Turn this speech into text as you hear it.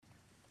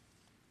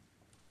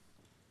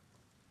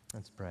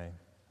Let's pray.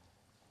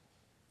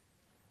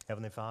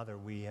 Heavenly Father,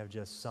 we have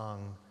just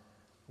sung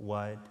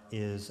what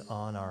is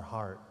on our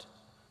heart.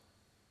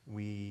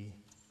 We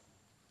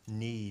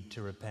need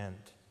to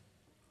repent.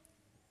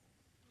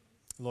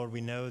 Lord,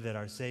 we know that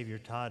our Savior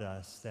taught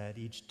us that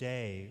each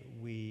day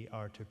we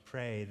are to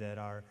pray that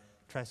our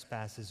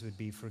trespasses would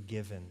be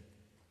forgiven.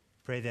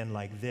 Pray then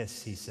like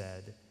this, he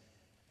said.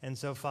 And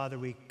so, Father,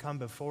 we come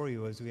before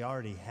you as we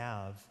already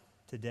have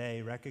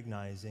today,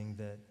 recognizing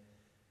that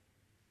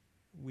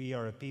we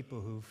are a people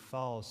who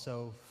fall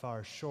so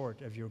far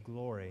short of your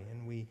glory.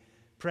 And we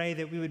pray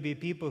that we would be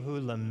people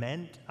who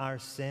lament our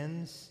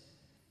sins,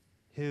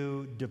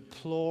 who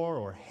deplore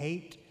or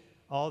hate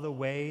all the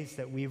ways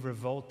that we've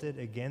revolted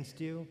against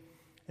you.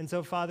 And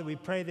so, Father, we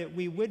pray that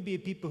we would be a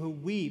people who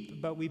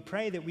weep, but we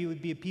pray that we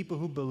would be a people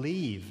who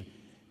believe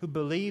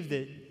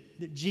that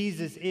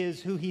Jesus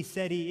is who he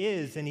said he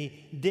is, and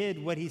he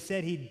did what he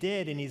said he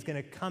did, and he's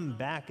going to come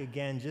back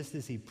again just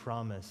as he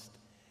promised.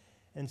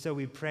 And so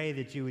we pray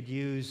that you would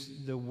use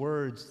the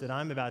words that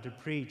I'm about to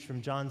preach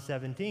from John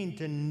 17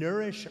 to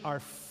nourish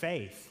our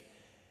faith,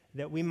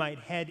 that we might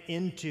head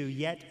into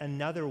yet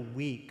another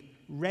week,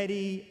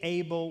 ready,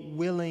 able,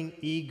 willing,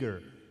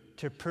 eager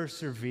to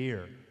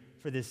persevere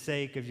for the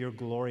sake of your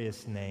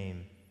glorious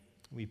name.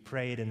 We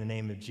pray it in the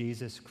name of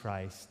Jesus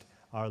Christ,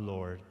 our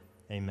Lord.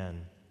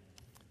 Amen.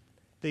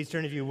 Please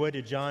turn, if you would,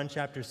 to John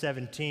chapter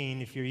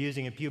 17. If you're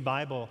using a Pew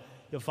Bible,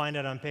 you'll find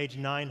it on page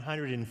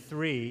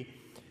 903.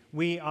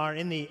 We are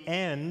in the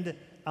end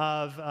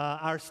of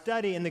our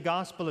study in the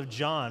Gospel of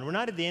John. We're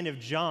not at the end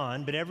of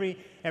John, but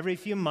every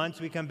few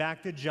months we come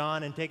back to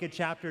John and take a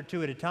chapter or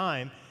two at a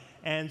time.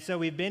 And so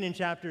we've been in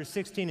chapters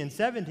 16 and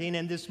 17,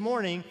 and this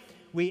morning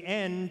we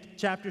end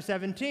chapter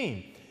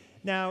 17.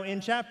 Now,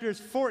 in chapters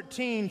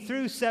 14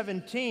 through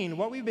 17,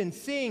 what we've been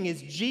seeing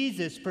is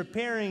Jesus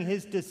preparing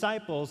his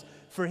disciples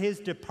for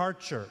his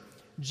departure.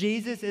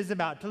 Jesus is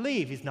about to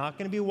leave. He's not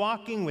going to be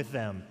walking with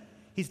them.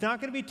 He's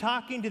not going to be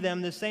talking to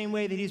them the same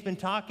way that he's been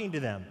talking to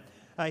them.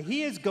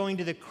 He is going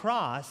to the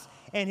cross,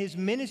 and his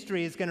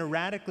ministry is going to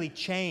radically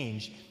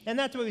change. And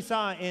that's what we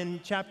saw in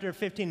chapter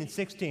 15 and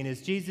 16,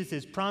 as Jesus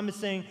is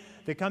promising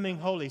the coming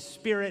Holy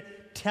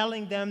Spirit,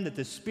 telling them that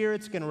the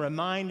Spirit's going to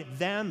remind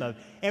them of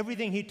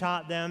everything he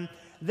taught them.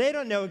 They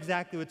don't know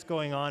exactly what's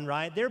going on,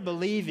 right? They're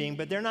believing,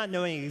 but they're not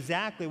knowing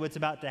exactly what's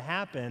about to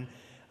happen.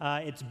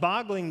 It's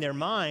boggling their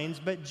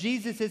minds, but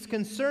Jesus is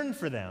concerned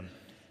for them,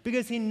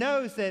 because he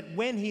knows that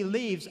when he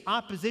leaves,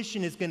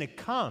 opposition is going to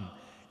come.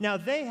 Now,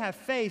 they have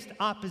faced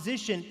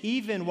opposition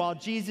even while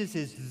Jesus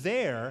is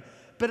there,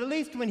 but at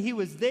least when he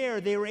was there,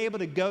 they were able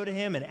to go to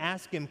him and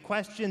ask him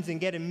questions and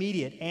get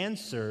immediate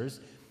answers.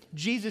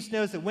 Jesus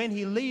knows that when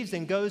he leaves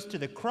and goes to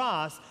the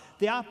cross,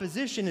 the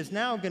opposition is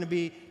now going to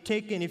be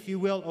taken, if you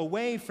will,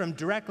 away from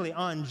directly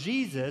on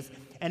Jesus,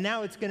 and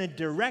now it's going to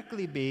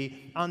directly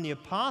be on the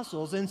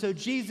apostles. And so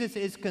Jesus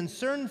is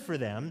concerned for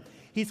them.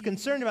 He's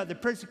concerned about the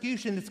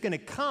persecution that's going to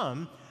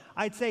come.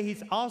 I'd say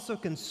he's also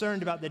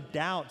concerned about the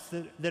doubts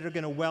that are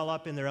going to well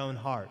up in their own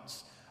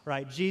hearts,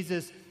 right?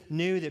 Jesus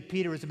knew that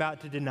Peter was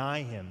about to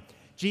deny him.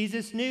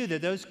 Jesus knew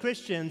that those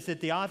Christians that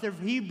the author of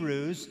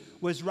Hebrews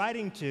was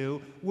writing to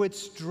would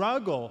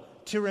struggle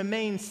to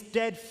remain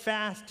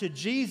steadfast to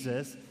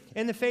Jesus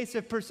in the face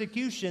of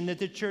persecution that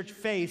the church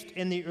faced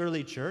in the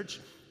early church.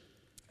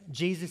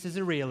 Jesus is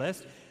a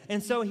realist,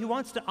 and so he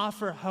wants to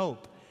offer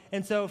hope.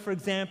 And so, for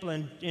example,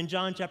 in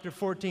John chapter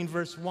 14,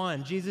 verse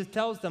 1, Jesus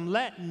tells them,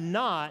 "Let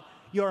not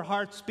your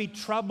hearts be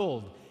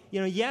troubled."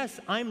 Yes,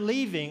 I'm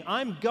leaving,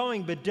 I'm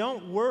going, but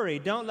don't worry.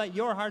 Don't let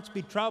your hearts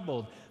be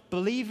troubled.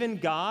 Believe in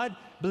God,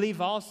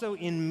 believe also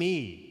in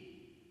me.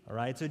 All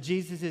right, so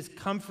Jesus is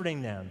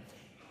comforting them.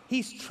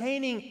 He's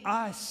training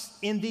us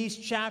in these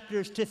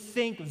chapters to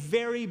think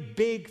very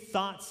big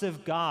thoughts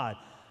of God.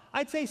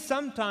 I'd say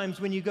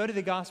sometimes when you go to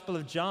the Gospel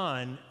of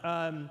John,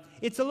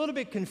 it's a little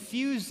bit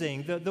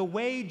confusing, the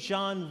way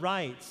John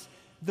writes,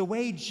 the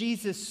way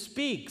Jesus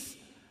speaks.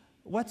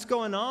 What's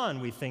going on,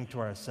 we think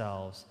to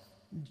ourselves.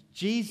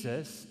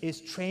 Jesus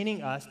is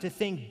training us to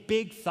think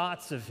big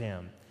thoughts of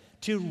him,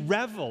 to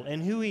revel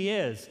in who he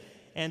is,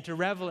 and to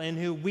revel in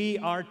who we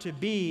are to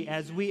be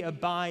as we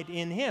abide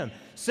in him.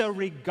 So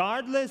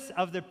regardless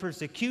of the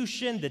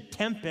persecution, the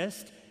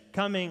tempest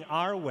coming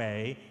our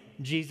way,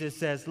 Jesus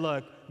says,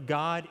 look,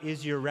 God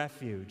is your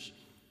refuge.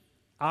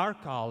 Our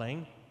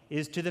calling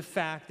is to the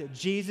fact that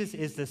Jesus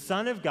is the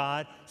Son of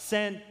God,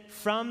 sent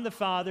from the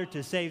Father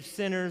to save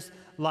sinners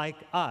like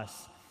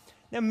us.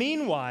 Now,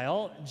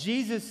 meanwhile,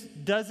 Jesus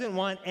doesn't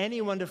want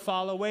anyone to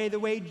fall away the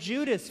way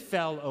Judas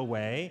fell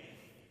away.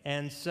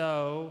 And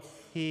so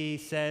he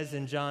says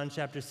in John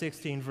chapter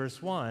 16,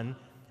 verse 1,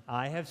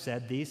 "I have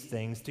said these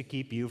things to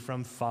keep you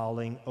from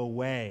falling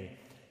away."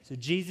 So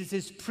Jesus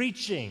is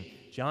preaching.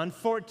 John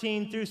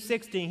 14 through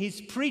 16,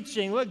 he's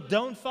preaching, look,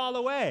 don't fall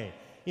away.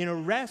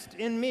 Rest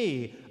in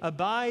me,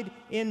 abide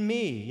in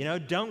me.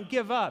 Don't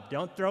give up,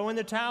 don't throw in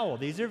the towel.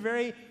 It's a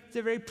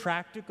very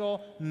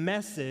practical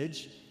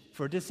message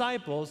for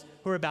disciples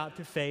who are about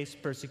to face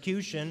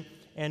persecution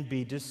and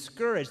be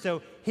discouraged.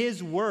 So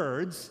his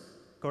words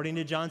According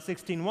to John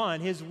 16:1,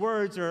 his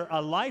words are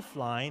a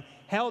lifeline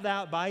held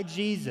out by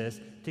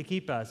Jesus to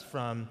keep us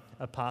from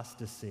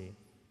apostasy.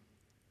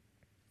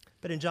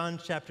 But in John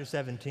chapter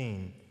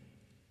 17,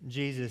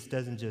 Jesus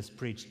doesn't just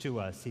preach to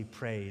us, he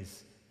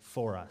prays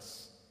for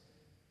us.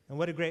 And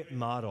what a great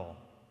model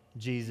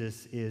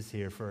Jesus is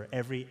here for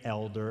every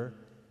elder.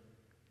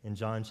 In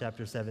John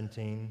chapter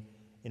 17,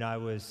 I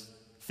was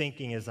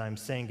thinking as I'm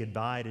saying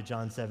goodbye to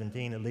John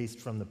 17, at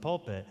least from the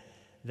pulpit,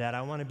 that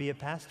I want to be a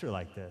pastor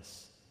like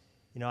this.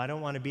 I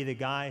don't want to be the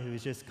guy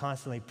who's just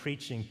constantly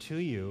preaching to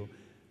you,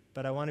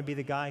 but I want to be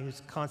the guy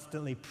who's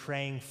constantly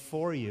praying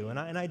for you. And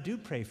I do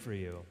pray for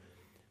you.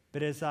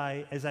 But as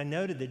I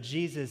noted that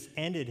Jesus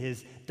ended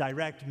his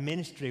direct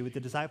ministry with the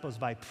disciples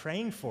by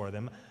praying for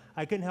them,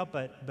 I couldn't help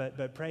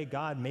but pray,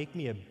 God, make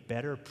me a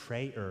better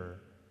prayer.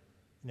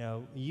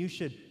 You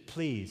should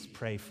please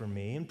pray for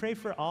me and pray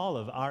for all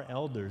of our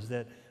elders,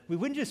 that we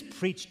wouldn't just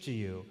preach to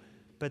you,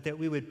 but that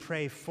we would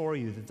pray for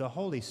you, that the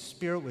Holy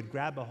Spirit would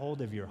grab a hold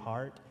of your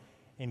heart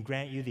and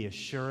grant you the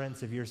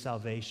assurance of your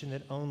salvation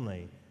that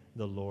only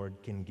the Lord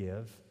can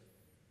give.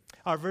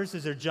 Our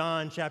verses are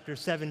John chapter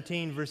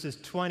 17, verses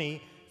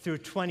 20 through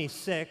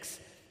 26.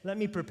 Let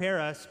me prepare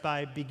us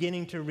by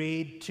beginning to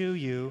read to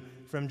you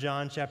from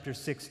John chapter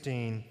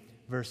 16,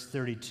 verse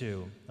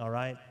 32. All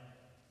right?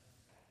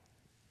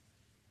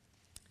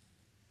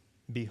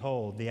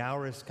 Behold, the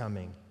hour is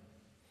coming.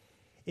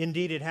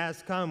 Indeed, it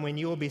has come when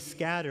you will be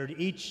scattered,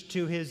 each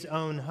to his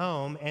own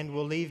home, and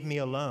will leave me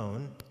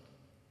alone.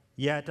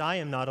 Yet I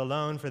am not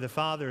alone, for the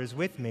Father is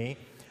with me.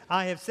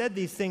 I have said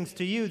these things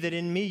to you, that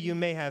in me you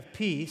may have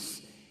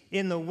peace.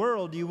 In the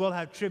world you will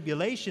have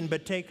tribulation,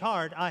 but take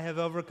heart, I have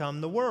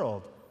overcome the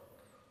world.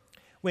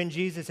 When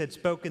Jesus had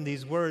spoken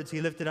these words,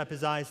 he lifted up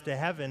his eyes to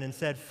heaven and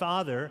said,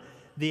 Father,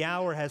 the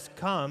hour has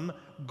come.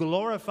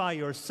 Glorify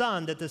your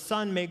Son, that the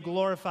Son may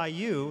glorify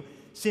you,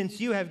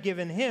 since you have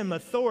given him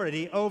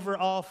authority over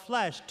all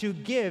flesh to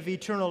give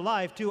eternal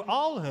life to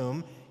all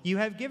whom you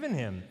have given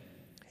him.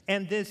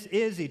 And this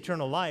is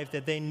eternal life,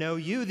 that they know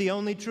you, the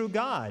only true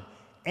God,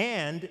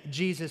 and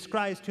Jesus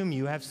Christ, whom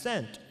you have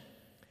sent.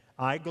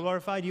 I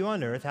glorified you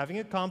on earth, having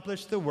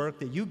accomplished the work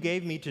that you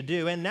gave me to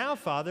do. And now,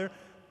 Father,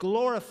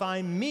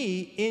 glorify me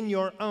in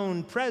your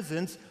own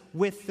presence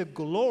with the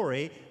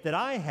glory that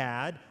I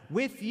had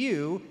with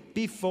you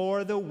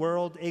before the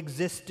world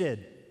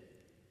existed.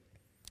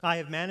 I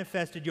have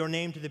manifested your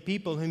name to the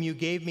people whom you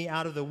gave me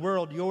out of the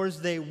world. Yours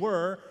they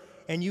were,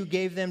 and you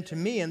gave them to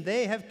me, and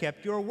they have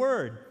kept your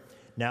word.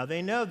 Now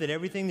they know that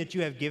everything that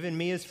you have given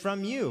me is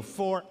from you,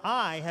 for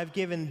I have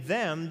given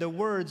them the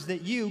words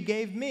that you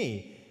gave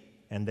me.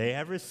 And they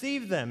have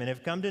received them and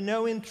have come to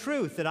know in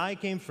truth that I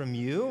came from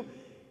you,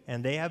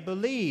 and they have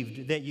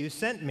believed that you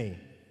sent me.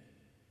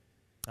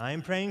 I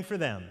am praying for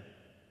them.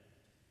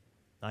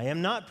 I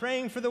am not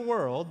praying for the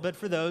world, but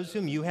for those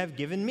whom you have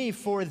given me,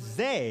 for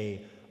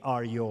they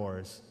are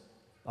yours.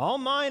 All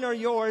mine are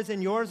yours,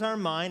 and yours are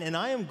mine, and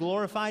I am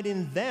glorified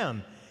in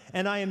them.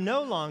 And I am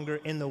no longer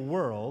in the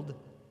world,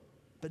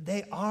 but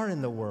they are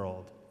in the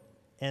world,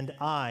 and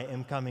I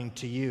am coming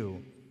to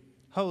you.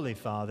 Holy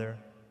Father,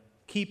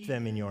 keep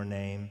them in your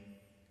name,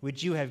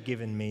 which you have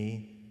given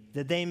me,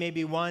 that they may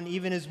be one,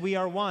 even as we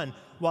are one.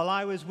 While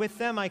I was with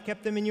them, I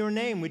kept them in your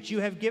name, which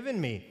you have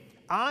given me.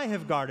 I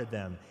have guarded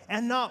them,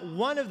 and not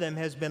one of them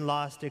has been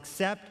lost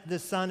except the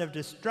son of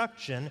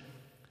destruction,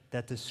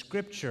 that the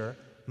scripture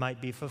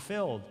might be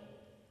fulfilled.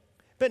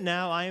 But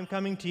now I am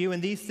coming to you,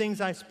 and these things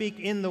I speak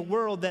in the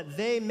world, that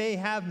they may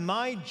have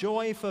my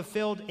joy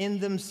fulfilled in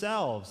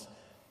themselves.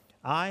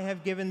 I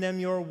have given them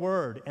your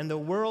word, and the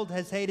world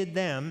has hated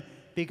them,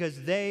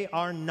 because they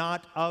are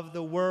not of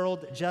the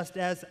world, just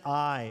as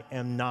I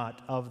am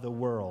not of the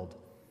world.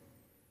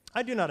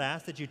 I do not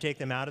ask that you take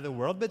them out of the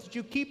world, but that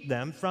you keep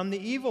them from the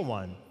evil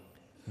one.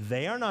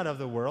 They are not of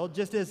the world,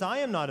 just as I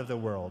am not of the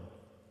world.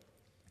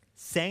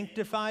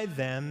 Sanctify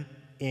them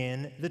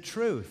in the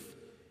truth.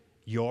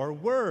 Your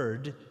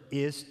word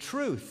is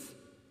truth.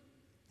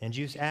 And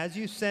as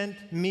you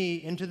sent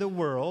me into the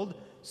world,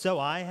 so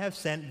I have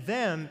sent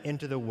them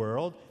into the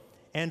world,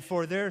 and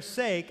for their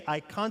sake I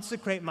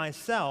consecrate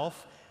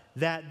myself,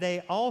 that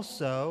they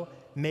also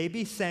may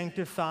be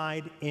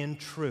sanctified in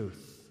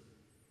truth.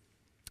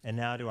 And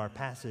now to our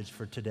passage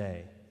for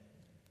today.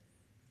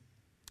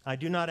 I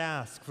do not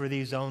ask for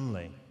these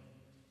only,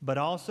 but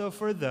also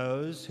for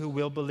those who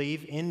will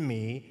believe in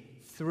me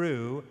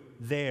through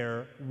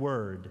their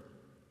word,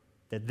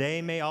 that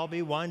they may all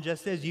be one,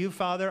 just as you,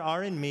 Father,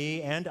 are in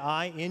me and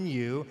I in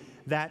you,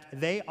 that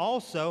they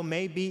also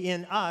may be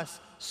in us,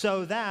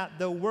 so that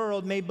the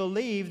world may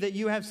believe that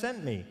you have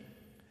sent me.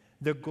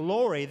 The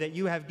glory that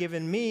you have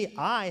given me,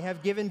 I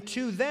have given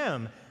to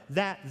them,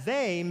 that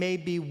they may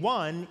be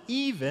one,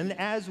 even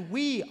as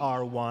we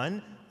are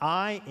one,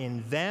 I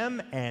in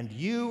them and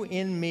you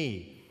in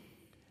me,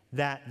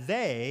 that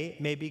they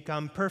may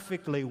become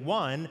perfectly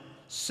one,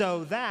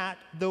 so that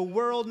the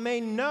world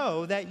may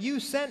know that you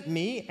sent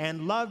me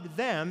and loved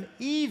them,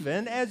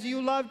 even as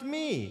you loved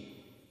me.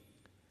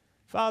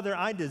 Father,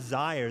 I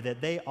desire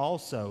that they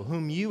also,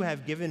 whom you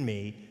have given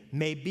me,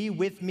 may be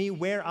with me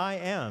where I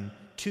am,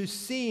 to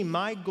see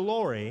my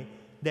glory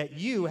that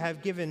you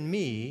have given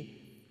me,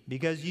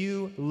 because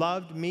you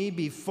loved me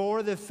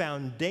before the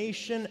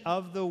foundation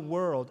of the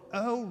world.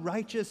 O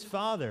righteous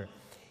Father,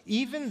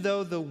 even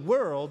though the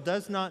world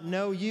does not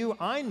know you,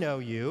 I know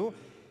you,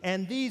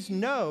 and these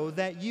know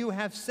that you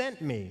have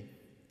sent me.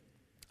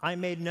 I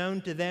made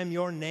known to them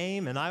your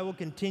name, and I will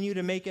continue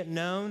to make it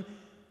known,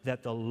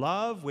 that the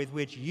love with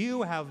which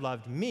you have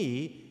loved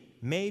me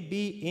may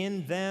be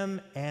in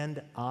them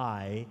and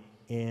I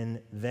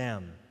in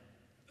them.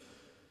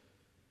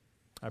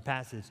 Our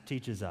passage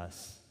teaches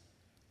us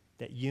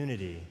that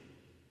unity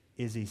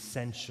is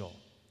essential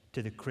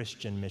to the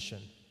Christian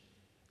mission.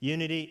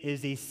 Unity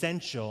is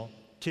essential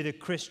to the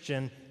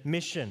Christian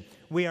mission.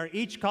 We are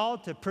each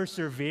called to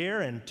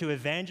persevere and to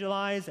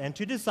evangelize and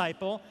to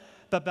disciple,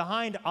 but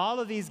behind all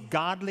of these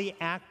godly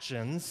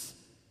actions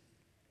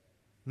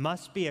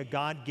must be a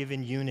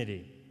God-given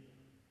unity.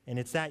 And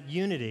it's that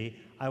unity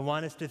I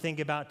want us to think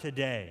about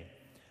today,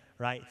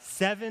 right?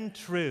 7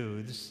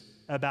 truths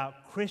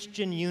about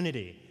Christian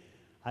unity.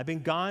 I've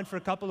been gone for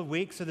a couple of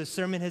weeks, so the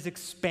sermon has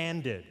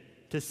expanded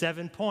to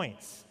 7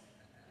 points.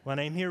 When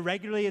I'm here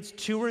regularly, it's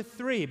 2 or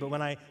 3, but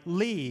when I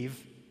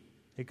leave,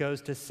 it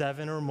goes to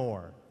 7 or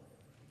more.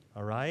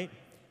 All right?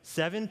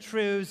 7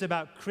 truths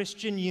about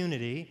Christian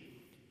unity.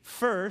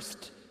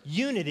 First,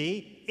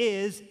 unity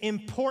is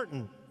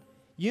important.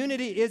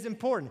 Unity is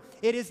important.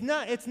 It's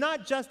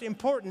not just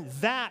important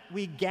that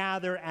we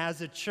gather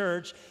as a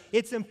church.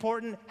 It's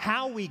important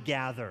how we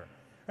gather.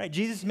 Right?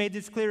 Jesus made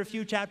this clear a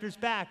few chapters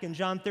back in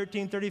John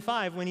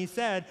 13:35 when he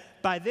said,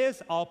 "By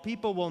this all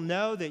people will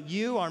know that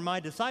you are my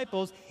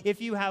disciples if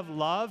you have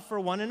love for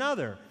one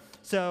another."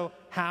 So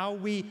how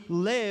we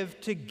live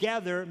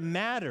together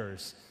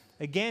matters.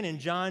 Again, in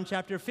John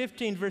chapter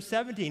 15, verse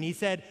 17, he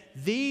said,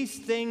 "These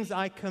things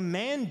I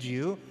command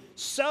you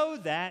so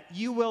that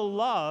you will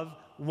love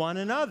one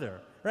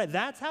another." Right?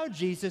 That's how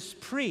Jesus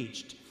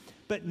preached.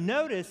 But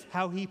notice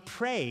how he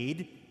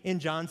prayed in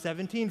John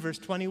 17, verse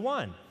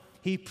 21.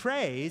 He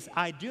prays,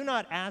 "I do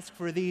not ask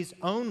for these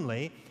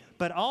only,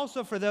 but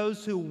also for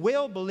those who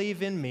will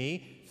believe in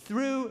me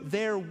through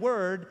their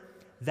word,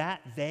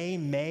 that they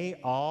may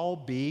all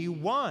be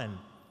one."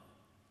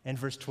 And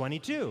verse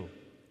 22,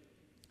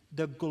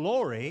 "The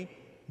glory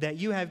that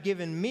you have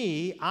given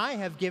me, I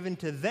have given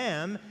to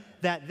them,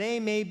 that they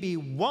may be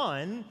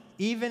one,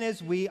 even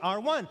as we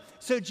are one."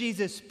 So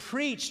Jesus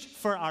preached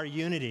for our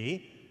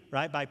unity,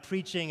 right, by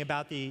preaching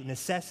about the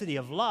necessity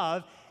of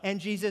love, and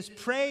Jesus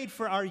prayed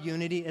for our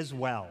unity as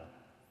well.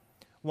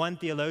 One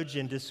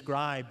theologian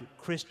described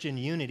Christian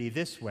unity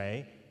this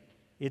way: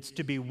 it's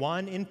to be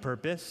one in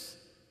purpose,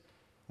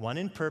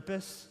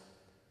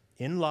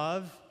 in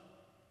love,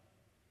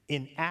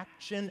 in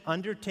action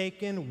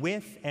undertaken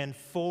with and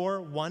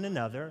for one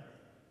another,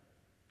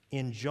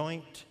 in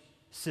joint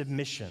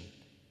submission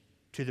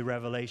to the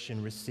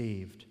revelation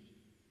received.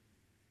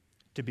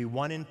 To be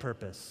one in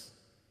purpose,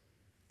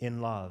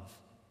 in love,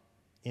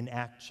 in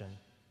action,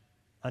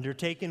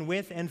 undertaken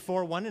with and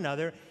for one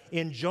another,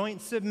 in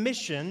joint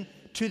submission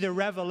to the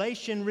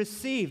revelation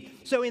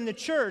received. So in the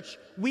church,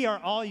 we are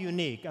all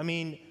unique. I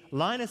mean,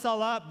 line us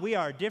all up. We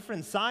are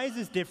different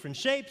sizes, different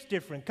shapes,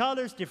 different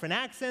colors, different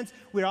accents.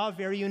 We're all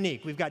very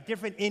unique. We've got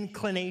different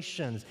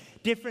inclinations,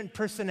 different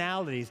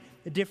personalities,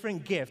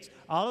 different gifts.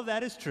 All of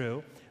that is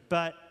true,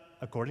 but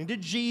according to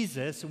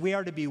Jesus, we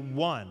are to be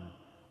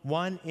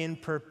one in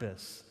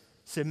purpose,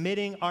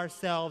 submitting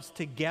ourselves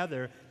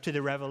together to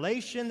the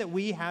revelation that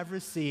we have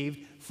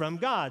received from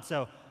God.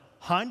 So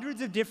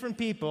hundreds of different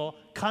people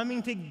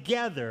coming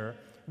together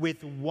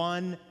with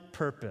one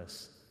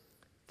purpose.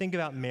 Think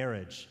about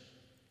marriage.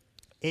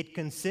 It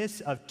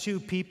consists of 2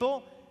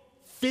 people.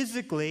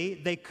 Physically,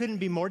 they couldn't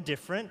be more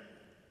different,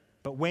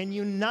 but when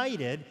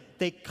united,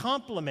 they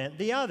complement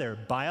the other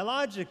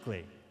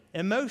biologically,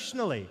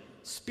 emotionally,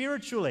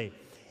 spiritually.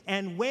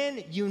 And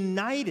when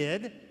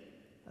united,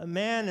 a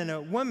man and a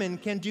woman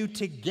can do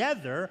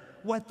together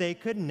what they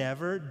could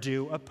never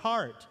do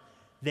apart.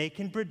 They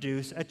can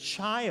produce a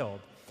child.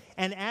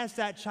 And as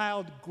that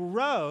child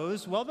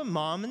grows, well, the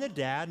mom and the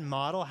dad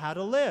model how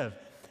to live.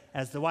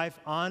 As the wife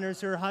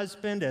honors her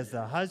husband, as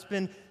the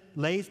husband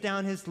lays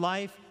down his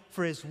life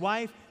for his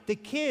wife, the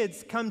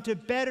kids come to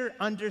better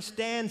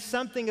understand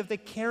something of the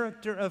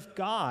character of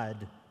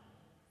God.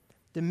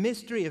 The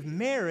mystery of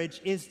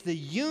marriage is the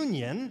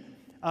union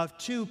of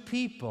 2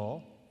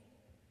 people,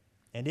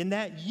 and in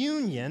that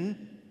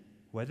union,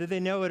 whether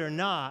they know it or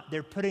not,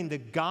 they're putting the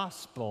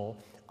gospel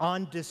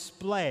on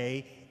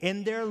display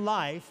in their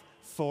life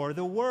for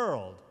the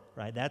world,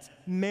 right? That's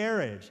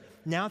marriage.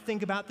 Now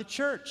think about the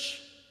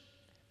church.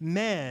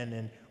 Men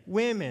and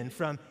women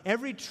from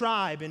every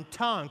tribe and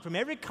tongue, from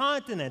every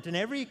continent and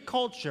every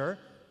culture,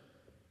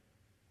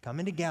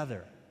 coming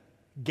together,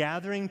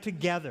 gathering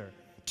together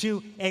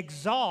to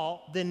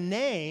exalt the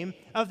name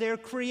of their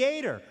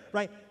Creator,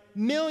 right?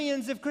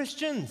 Millions of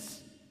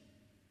Christians,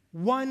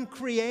 one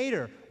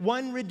Creator,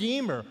 one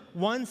Redeemer,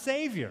 one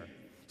Savior.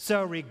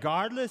 So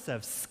regardless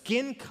of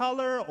skin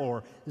color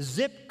or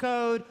zip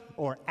code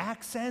or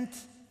accent,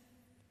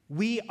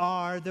 We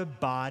are the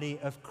body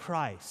of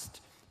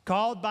Christ,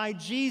 called by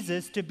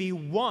Jesus to be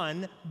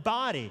one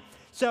body.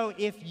 So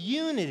if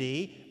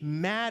unity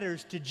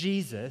matters to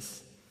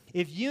Jesus,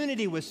 if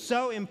unity was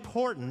so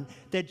important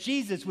that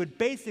Jesus would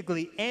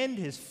basically end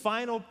his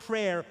final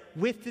prayer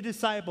with the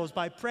disciples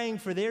by praying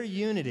for their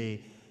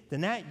unity,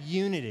 then that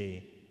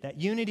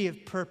unity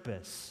of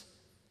purpose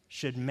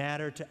should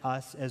matter to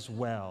us as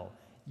well.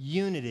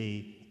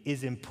 Unity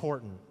is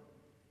important,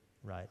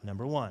 right?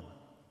 Number one.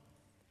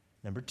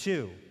 Number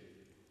two,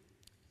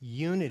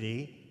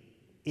 unity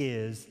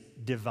is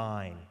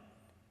divine.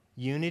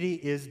 Unity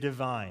is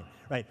divine,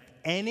 right?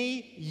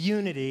 Any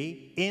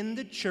unity in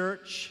the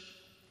church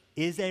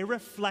is a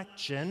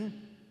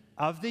reflection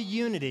of the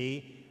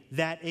unity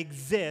that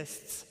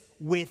exists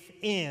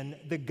within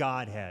the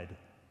Godhead,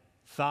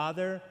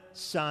 Father,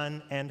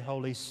 Son, and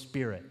Holy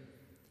Spirit.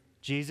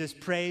 Jesus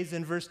prays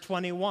in verse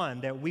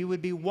 21 that we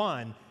would be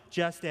one,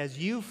 just as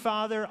you,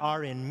 Father,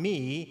 are in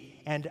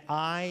me, and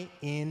I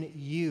in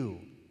you.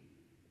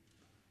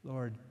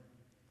 Lord,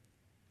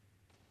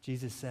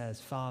 Jesus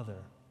says, Father,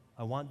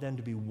 I want them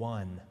to be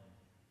one,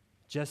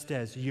 just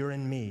as you're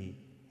in me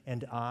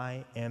and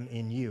I am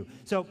in you.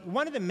 So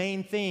one of the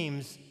main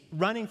themes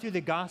running through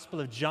the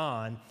Gospel of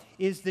John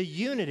is the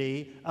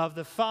unity of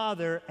the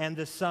Father and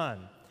the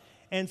Son.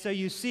 And so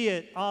you see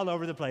it all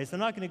over the place. I'm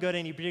not going to go to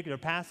any particular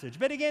passage,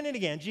 but again and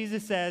again,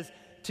 Jesus says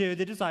to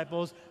the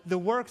disciples, the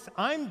works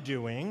I'm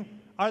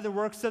doing are the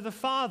works of the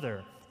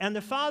Father, and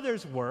the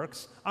Father's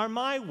works are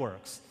my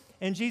works.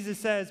 And Jesus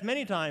says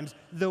many times,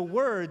 the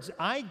words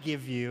I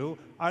give you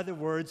are the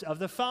words of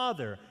the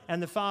Father,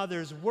 and the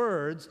Father's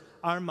words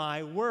are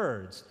my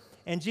words.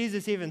 And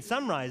Jesus even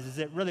summarizes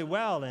it really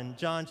well in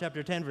John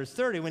chapter 10, verse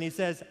 30, when he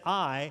says,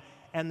 I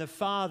and the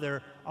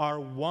Father are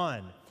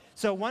one.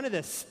 So one of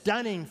the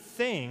stunning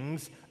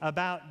things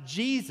about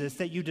Jesus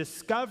that you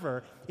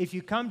discover if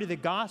you come to the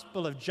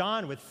Gospel of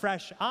John with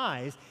fresh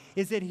eyes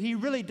is that he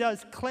really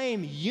does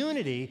claim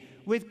unity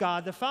with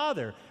God the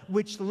Father,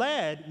 which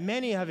led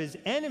many of his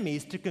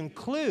enemies to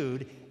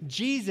conclude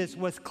Jesus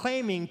was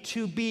claiming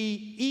to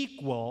be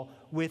equal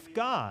with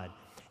God.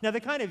 Now,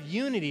 the kind of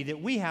unity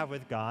that we have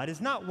with God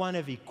is not one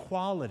of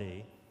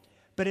equality,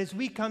 but as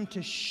we come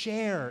to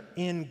share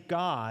in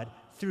God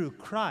through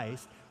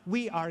Christ,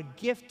 we are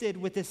gifted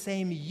with the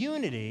same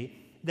unity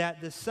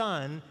that the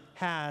Son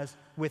has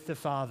with the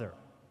Father.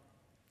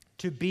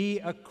 To be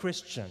a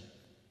Christian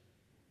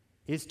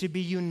is to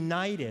be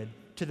united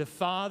to the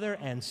Father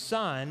and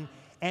Son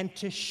and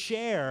to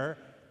share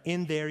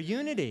in their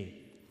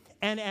unity.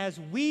 And as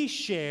we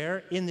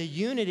share in the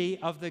unity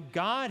of the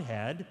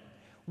Godhead,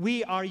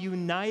 we are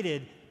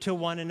united to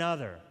one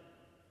another.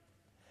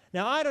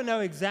 Now, I don't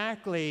know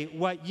exactly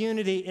what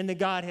unity in the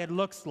Godhead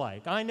looks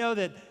like. I know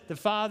that the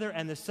Father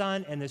and the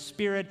Son and the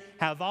Spirit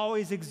have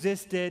always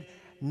existed.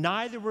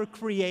 Neither were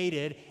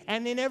created,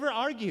 and they never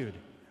argued,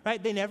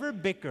 right? They never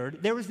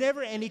bickered. There was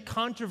never any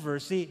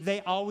controversy.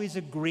 They always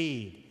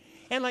agreed.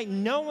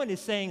 And no one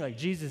is saying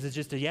Jesus is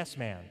just a yes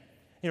man.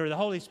 The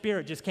Holy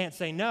Spirit just can't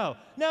say no.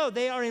 No,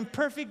 they are in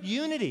perfect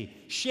unity,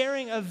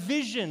 sharing a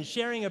vision,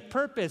 sharing a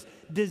purpose,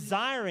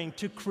 desiring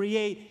to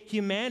create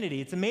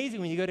humanity. It's amazing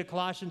when you go to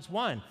Colossians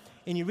 1,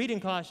 and you read in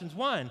Colossians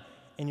 1,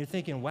 and you're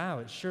thinking, wow,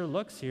 it sure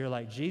looks here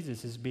like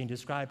Jesus is being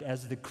described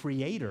as the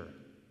creator.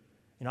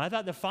 I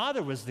thought the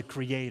Father was the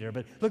creator,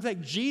 but it looks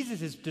like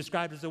Jesus is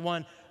described as the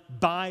one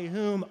by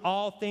whom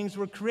all things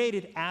were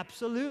created.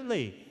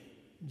 Absolutely.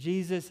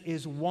 Jesus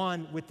is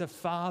one with the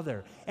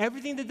Father.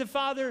 Everything that the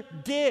Father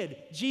did,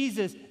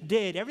 Jesus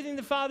did. Everything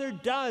the Father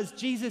does,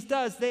 Jesus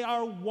does. They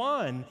are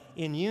one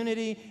in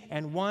unity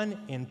and one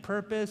in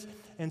purpose.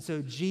 And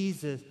so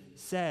Jesus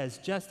says,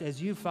 just as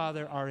you,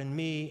 Father, are in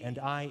me and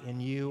I in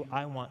you,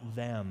 I want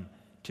them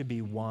to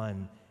be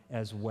one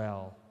as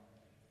well.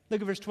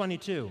 Look at verse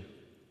 22.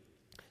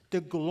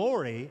 The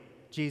glory,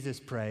 Jesus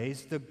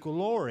prays, the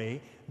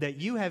glory that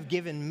you have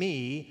given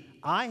me,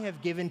 I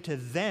have given to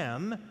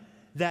them,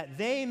 that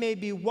they may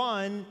be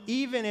one,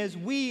 even as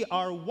we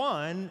are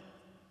one,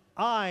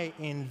 I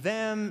in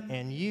them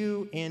and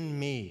you in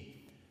me.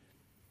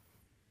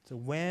 So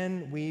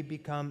when we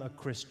become a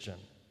Christian,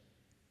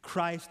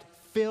 Christ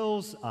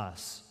fills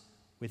us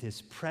with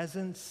his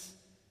presence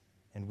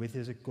and with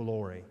his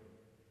glory.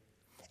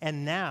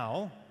 And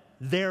now,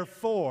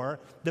 therefore,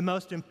 the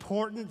most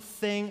important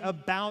thing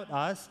about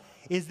us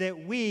is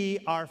that we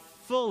are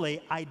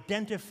fully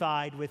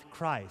identified with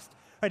Christ.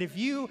 Right, if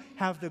you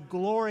have the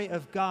glory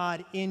of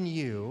God in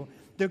you,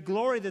 the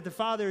glory that the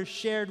Father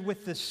shared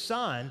with the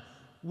Son,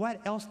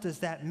 what else does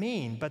that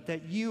mean but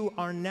that you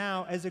are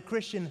now, as a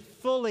Christian,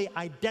 fully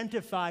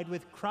identified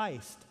with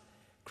Christ?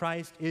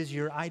 Christ is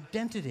your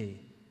identity.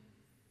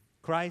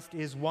 Christ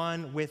is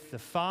one with the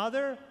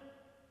Father,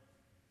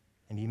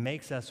 and he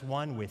makes us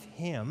one with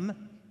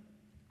him.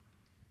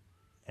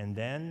 And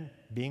then,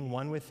 being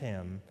one with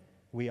him,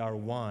 we are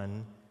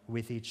one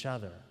with each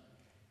other.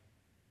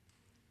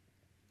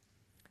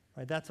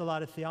 Right, that's a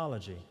lot of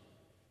theology,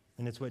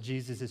 and it's what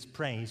Jesus is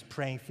praying. He's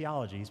praying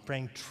theology. He's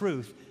praying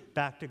truth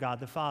back to God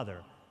the Father.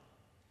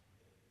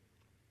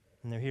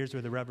 And here's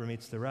where the rubber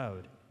meets the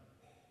road.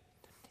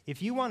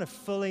 If you want to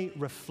fully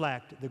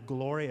reflect the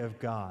glory of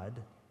God,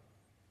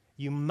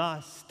 you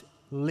must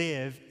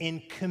live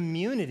in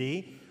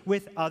community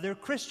with other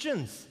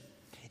Christians.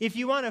 If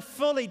you want to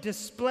fully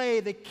display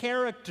the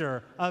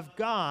character of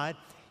God,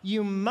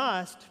 you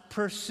must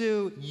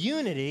pursue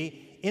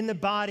unity in the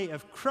body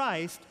of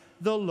Christ,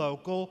 the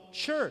local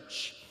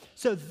church.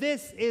 So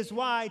this is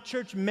why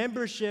church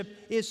membership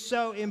is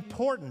so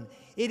important.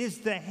 It is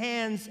the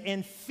hands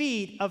and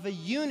feet of a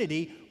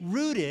unity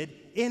rooted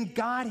in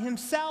God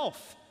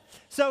himself.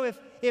 So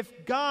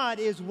if God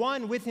is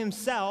one with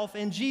himself,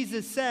 and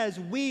Jesus says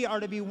we are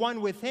to be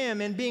one with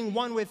him, and being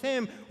one with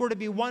him, we're to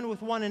be one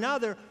with one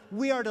another,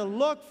 we are to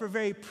look for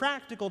very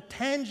practical,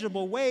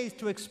 tangible ways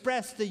to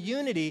express the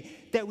unity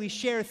that we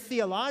share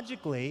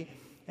theologically.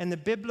 And the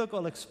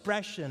biblical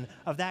expression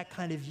of that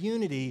kind of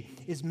unity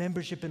is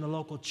membership in a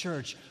local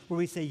church, where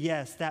we say,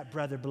 yes, that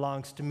brother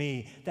belongs to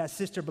me, that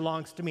sister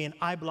belongs to me, and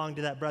I belong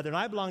to that brother, and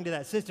I belong to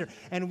that sister,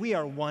 and we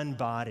are one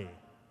body.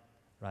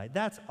 Right?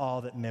 That's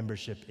all that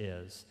membership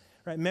is.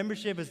 Right?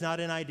 Membership is not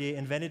an idea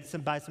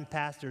invented by some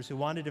pastors who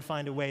wanted to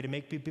find a way to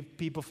make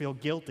people feel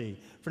guilty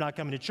for not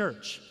coming to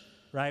church.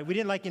 Right? We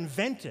didn't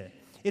invent it.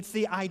 It's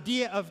the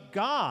idea of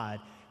God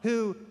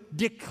who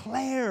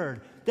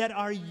declared that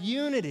our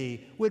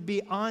unity would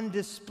be on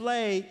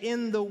display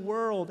in the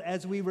world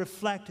as we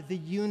reflect the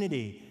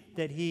unity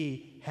that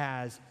he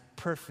has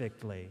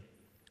perfectly.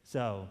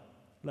 So,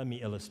 let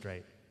me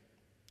illustrate.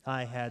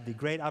 I had the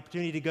great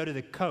opportunity to go to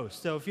the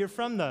coast. So if you're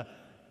from the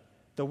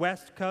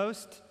West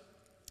Coast,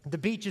 the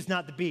beach is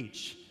not the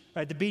beach,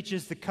 right? The beach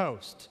is the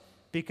coast,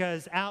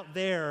 because out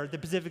there, the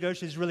Pacific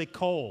Ocean is really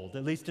cold,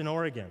 at least in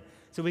Oregon.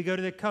 So we go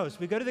to the coast.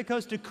 We go to the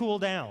coast to cool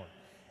down.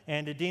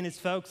 And Adina's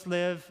folks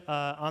live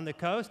on the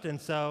coast, and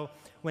so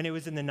when it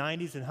was in the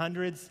 90s and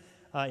 100s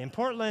in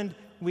Portland,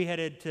 we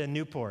headed to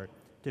Newport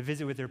to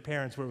visit with their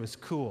parents where it was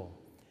cool.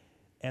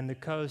 And the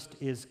coast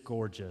is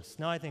gorgeous.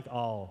 Now, I think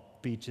all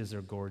beaches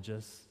are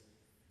gorgeous,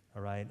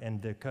 all right?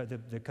 And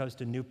the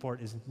coast of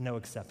Newport is no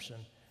exception.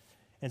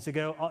 And to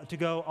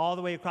go all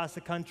the way across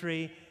the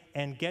country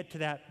and get to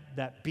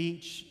that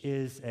beach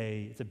it's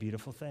a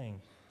beautiful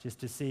thing, just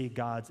to see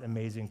God's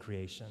amazing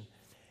creation.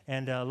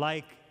 And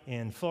like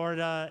in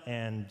Florida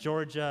and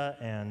Georgia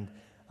and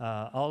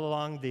all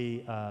along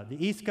the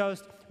East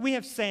Coast, we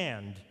have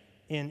sand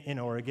in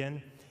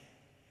Oregon.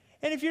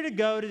 And if you're to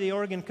go to the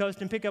Oregon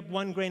coast and pick up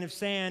one grain of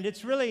sand,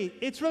 it's really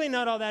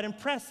not all that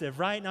impressive,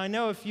 right? Now, I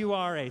know if you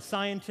are a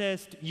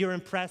scientist, you're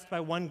impressed by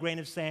one grain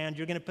of sand.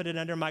 You're going to put it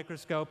under a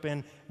microscope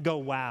and go,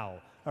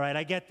 wow. All right,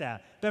 I get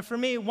that. But for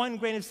me, one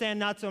grain of sand,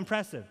 not so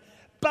impressive.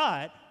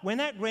 But when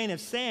that grain of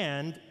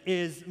sand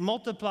is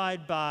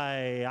multiplied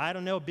by, I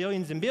don't know,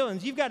 billions and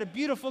billions, you've got a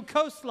beautiful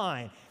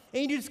coastline.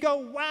 And you just go,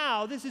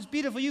 wow, this is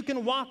beautiful. You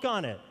can walk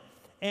on it,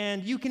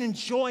 and you can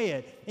enjoy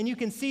it, and you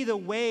can see the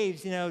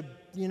waves,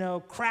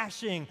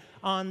 crashing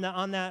on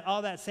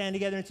all that sand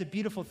together. It's a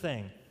beautiful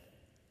thing.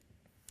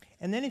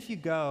 And then if you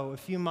go a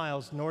few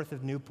miles north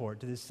of Newport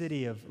to the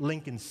city of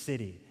Lincoln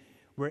City,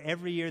 where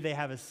every year they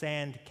have a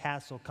sand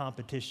castle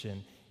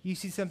competition, you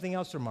see something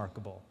else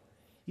remarkable.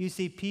 You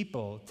see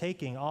people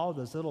taking all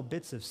those little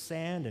bits of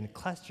sand and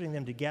clustering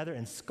them together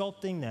and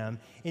sculpting them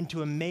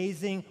into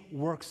amazing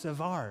works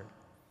of art.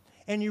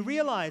 And you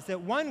realize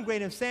that one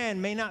grain of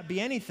sand may not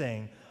be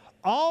anything.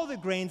 All the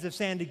grains of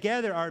sand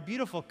together are a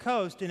beautiful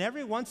coast, and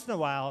every once in a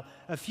while,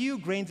 a few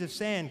grains of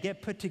sand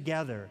get put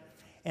together,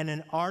 and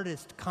an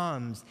artist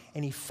comes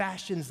and he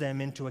fashions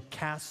them into a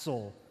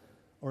castle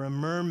or a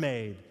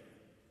mermaid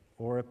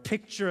or a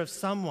picture of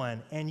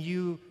someone, and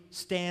you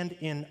stand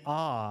in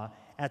awe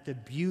at the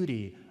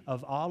beauty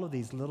of all of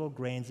these little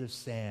grains of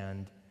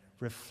sand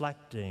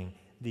reflecting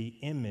the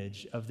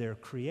image of their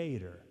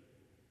Creator.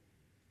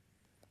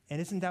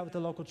 And isn't that what the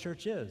local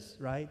church is,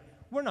 right?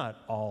 We're not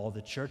all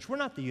the church. We're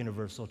not the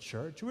universal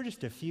church. We're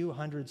just a few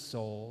hundred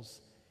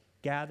souls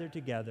gathered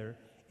together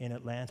in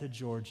Atlanta,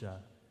 Georgia.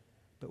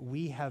 But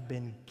we have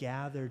been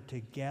gathered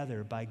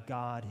together by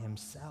God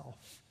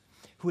himself,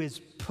 who has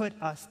put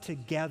us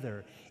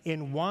together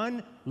in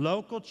one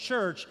local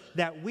church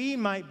that we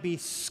might be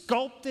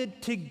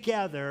sculpted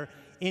together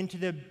into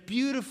the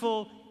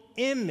beautiful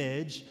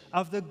image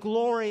of the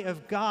glory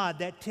of God,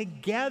 that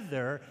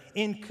together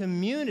in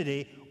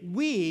community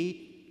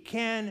we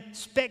can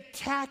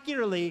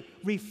spectacularly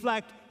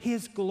reflect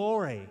his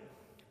glory.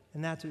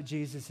 And that's what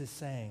Jesus is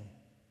saying.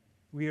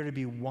 We are to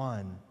be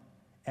one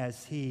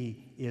as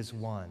he is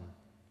one.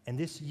 And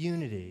this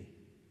unity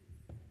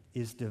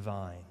is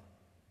divine.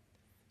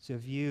 So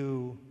if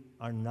you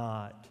are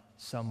not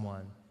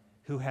someone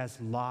who has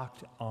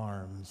locked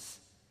arms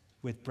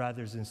with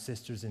brothers and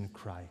sisters in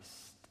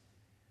Christ,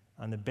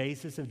 on the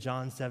basis of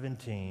John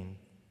 17,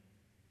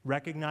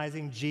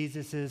 recognizing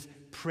Jesus'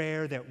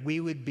 prayer that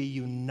we would be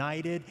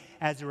united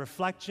as a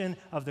reflection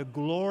of the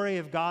glory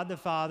of God the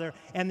Father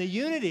and the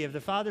unity of the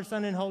Father,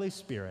 Son, and Holy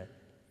Spirit,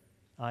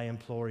 I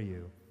implore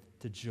you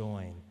to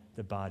join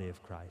the body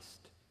of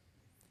Christ.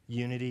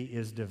 Unity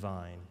is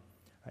divine.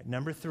 All right,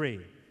 number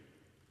 3,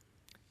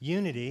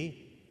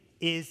 unity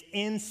is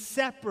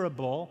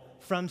inseparable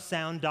from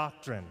sound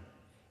doctrine.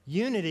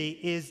 Unity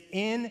is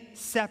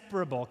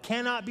inseparable,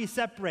 cannot be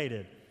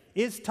separated,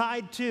 is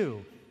tied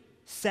to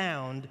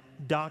sound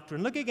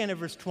doctrine. Look again at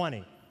verse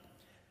 20.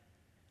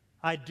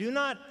 I do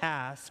not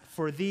ask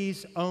for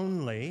these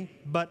only,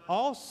 but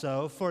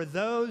also for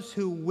those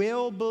who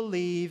will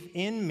believe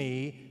in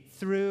me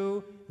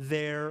through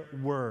their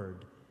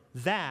word,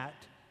 that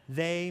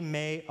they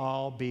may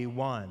all be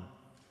one.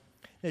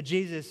 Now,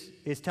 Jesus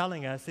is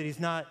telling us that he's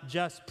not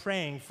just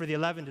praying for the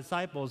 11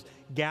 disciples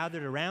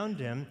gathered around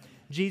him.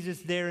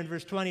 Jesus there in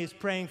verse 20 is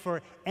praying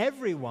for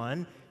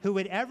everyone who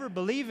would ever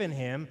believe in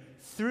him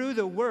through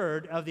the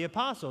word of the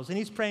apostles, and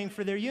he's praying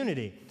for their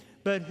unity.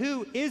 But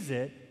who is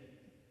it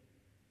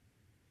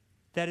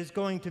that is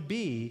going to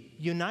be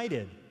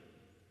united?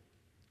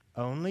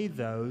 Only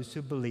those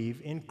who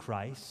believe in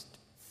Christ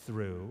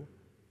through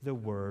the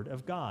Word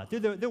of God, through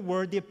the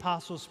word the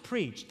apostles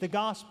preached, the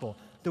gospel,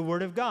 the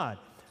Word of God.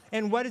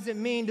 And what does it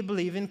mean to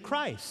believe in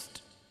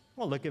Christ?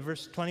 Well, look at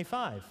verse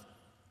 25.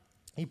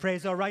 He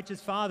prays, "O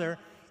righteous Father,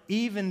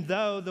 even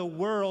though the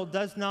world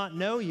does not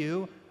know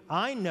you,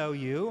 I know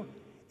you,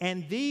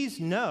 and these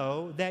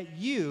know that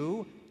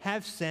you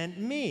have sent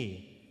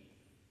me."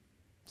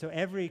 So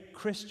every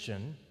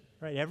Christian,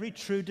 right, every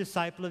true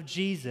disciple of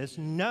Jesus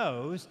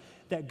knows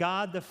that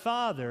God the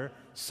Father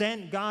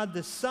sent God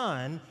the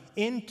Son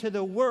into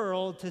the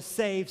world to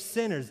save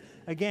sinners.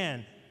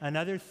 Again,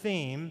 another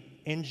theme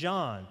in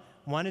John.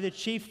 One of the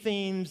chief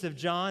themes of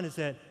John is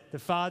that the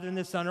Father and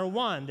the Son are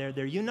one.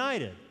 They're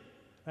united.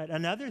 Right?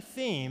 Another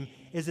theme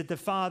is that the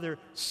Father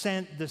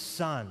sent the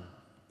Son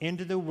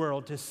into the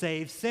world to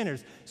save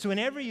sinners. So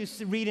whenever you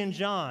read in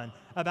John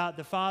about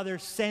the Father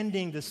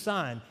sending the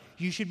Son,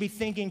 you should be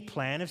thinking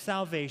plan of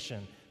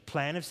salvation.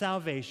 Plan of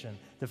salvation.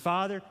 The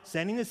Father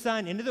sending the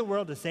Son into the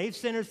world to save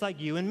sinners like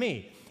you and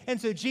me. And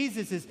so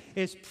Jesus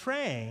is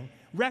praying,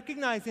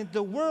 recognizing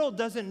the world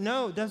doesn't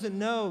know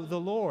the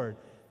Lord,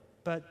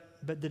 but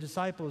the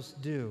disciples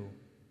do.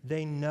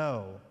 They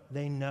know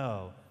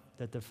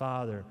that the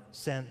Father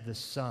sent the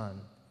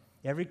Son.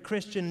 Every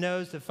Christian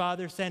knows the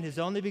Father sent his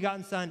only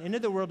begotten Son into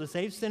the world to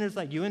save sinners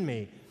like you and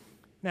me.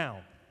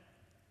 Now,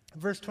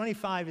 verse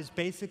 25 is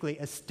basically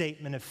a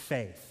statement of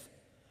faith.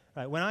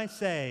 Right? When I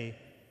say,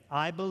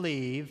 I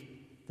believe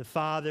the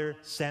Father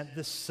sent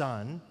the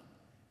Son,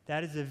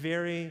 that is a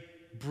very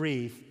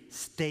brief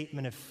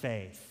statement of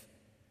faith.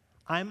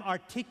 I'm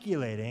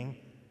articulating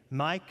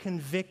my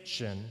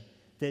conviction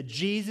that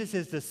Jesus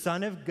is the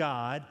Son of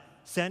God,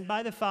 sent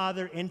by the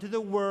Father into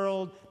the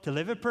world to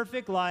live a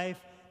perfect life,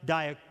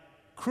 die a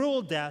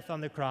cruel death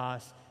on the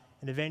cross,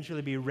 and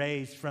eventually be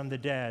raised from the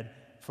dead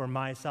for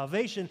my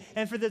salvation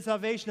and for the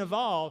salvation of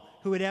all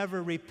who would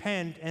ever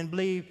repent and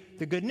believe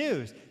the good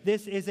news.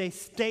 This is a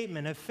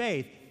statement of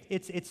faith.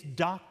 It's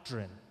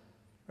doctrine,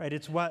 right?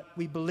 It's what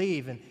we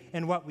believe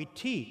and what we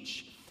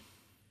teach.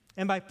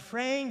 And by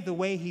praying the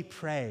way he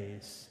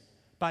prays,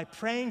 by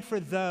praying for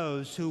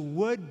those who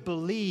would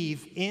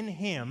believe in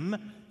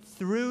him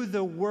through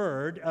the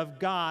word of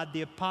God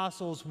the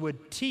apostles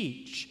would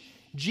teach,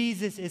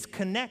 Jesus is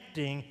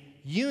connecting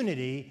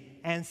unity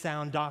and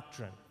sound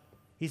doctrine.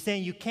 He's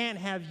saying you can't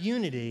have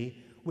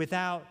unity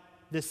without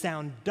the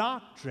sound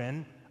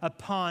doctrine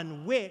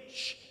upon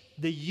which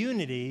the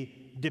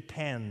unity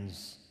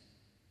depends.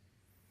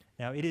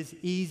 Now, it is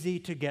easy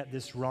to get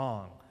this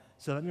wrong.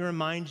 So let me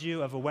remind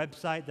you of a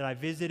website that I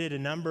visited a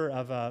number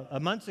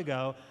of months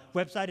ago,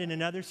 website in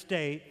another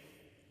state,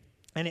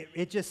 and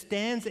it just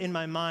stands in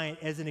my mind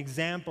as an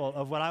example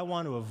of what I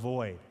want to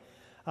avoid.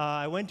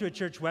 I went to a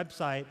church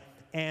website,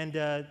 and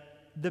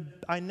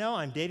I know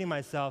I'm dating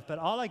myself, but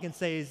all I can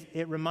say is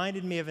it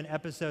reminded me of an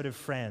episode of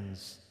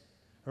Friends,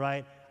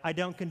 right? I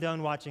don't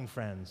condone watching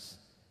Friends,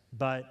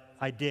 but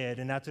I did,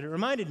 and that's what it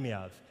reminded me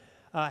of.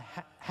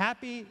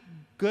 Happy,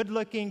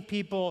 good-looking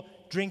people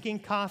drinking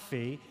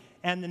coffee,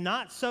 and the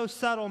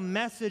not-so-subtle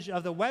message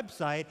of the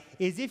website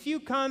is if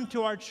you come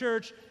to our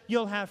church,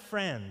 you'll have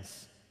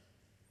friends.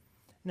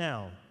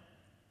 Now,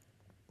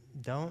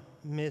 don't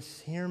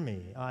mishear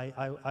me.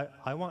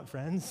 I want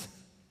friends.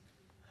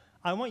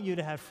 I want you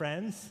to have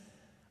friends.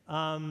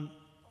 I'm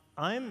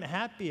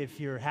happy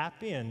if you're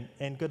happy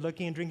and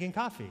good-looking and drinking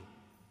coffee.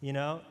 You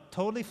know,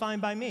 totally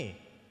fine by me.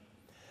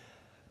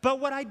 But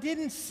what I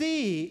didn't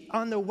see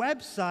on the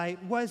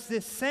website was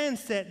this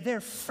sense that their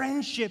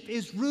friendship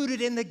is rooted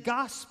in the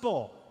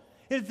gospel.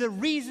 The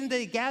reason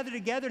they gather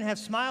together and have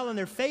a smile on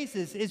their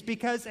faces is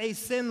because a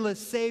sinless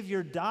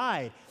Savior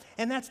died.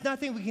 And that's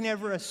nothing we can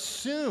ever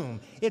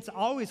assume. It's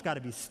always got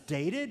to be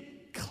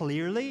stated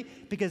clearly,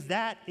 because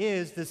that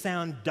is the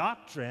sound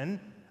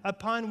doctrine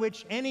upon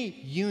which any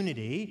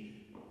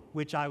unity,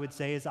 which I would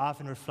say is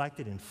often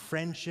reflected in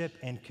friendship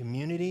and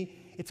community,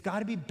 it's got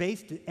to be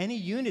based, any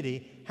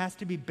unity has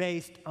to be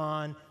based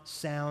on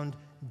sound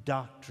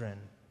doctrine.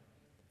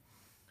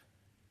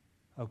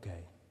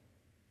 Okay,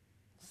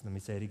 so let me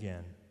say it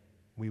again.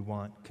 We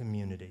want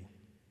community.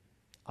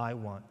 I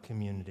want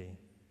community.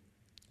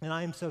 And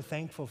I am so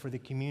thankful for the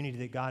community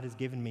that God has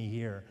given me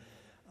here.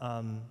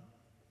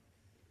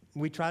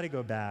 We try to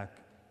go back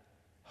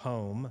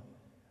home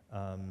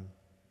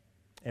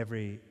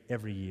every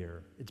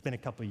year. It's been a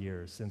couple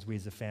years since we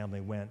as a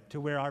family went to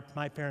where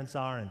my parents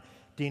are and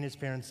Dina's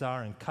parents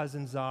are and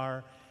cousins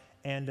are.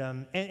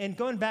 And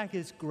going back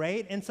is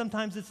great, and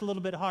sometimes it's a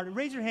little bit hard.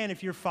 Raise your hand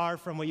if you're far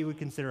from what you would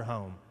consider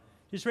home.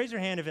 Just raise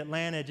your hand if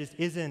Atlanta just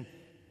isn't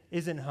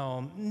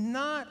home.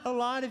 Not a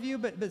lot of you,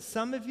 but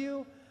some of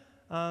you.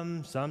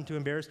 Some too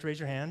embarrassed to raise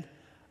your hand.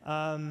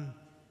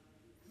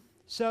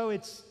 So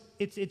it's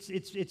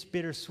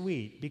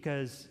bittersweet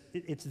because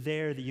it's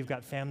there that you've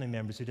got family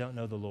members who don't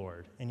know the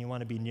Lord, and you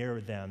want to be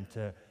near them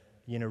to,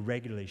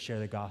 regularly share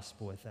the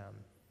gospel with them.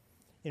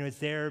 It's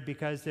there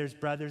because there's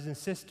brothers and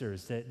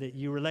sisters that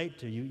you relate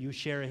to. You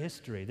share a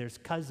history. There's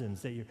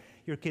cousins that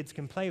your kids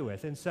can play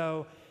with. And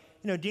so,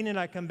 Dina and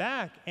I come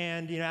back,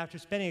 and, after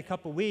spending a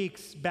couple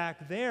weeks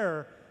back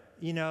there,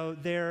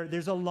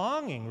 there's a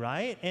longing,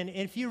 right? And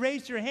if you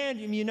raised your hand,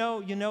 you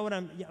know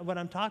what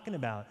I'm talking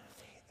about.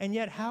 And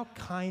yet, how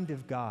kind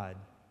of God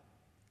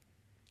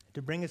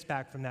to bring us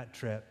back from that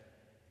trip,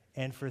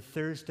 and for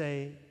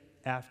Thursday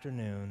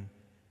afternoon,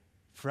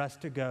 for us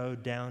to go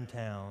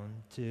downtown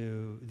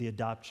to the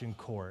adoption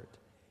court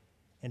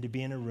and to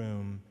be in a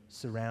room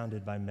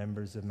surrounded by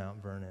members of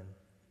Mount Vernon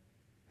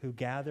who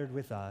gathered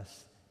with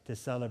us to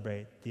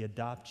celebrate the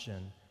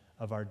adoption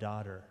of our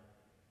daughter.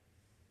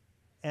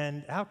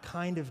 And how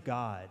kind of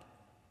God.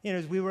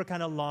 As we were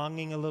kind of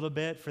longing a little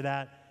bit for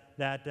that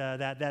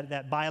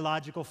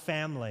biological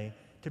family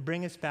to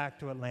bring us back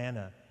to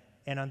Atlanta.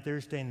 And on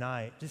Thursday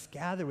night, just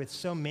gather with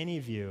so many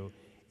of you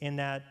in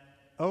that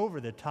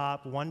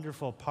over-the-top,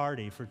 wonderful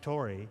party for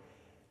Tori,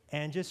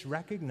 and just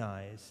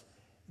recognize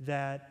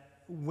that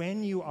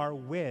when you are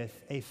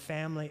with a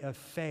family of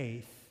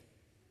faith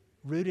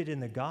rooted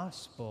in the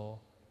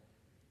gospel,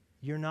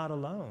 you're not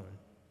alone.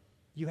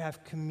 You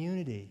have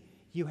community.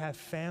 You have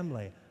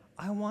family.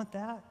 I want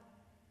that.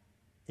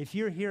 If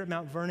you're here at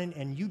Mount Vernon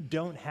and you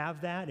don't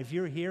have that, if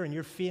you're here and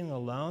you're feeling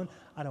alone,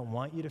 I don't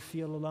want you to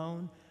feel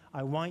alone.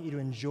 I want you to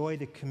enjoy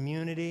the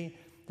community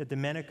that the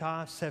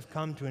Menikoffs have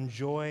come to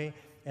enjoy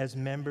as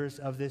members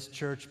of this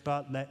church.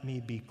 But let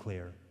me be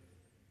clear.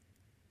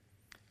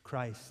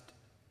 Christ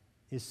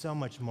is so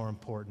much more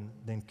important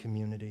than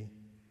community.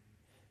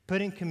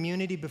 Putting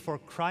community before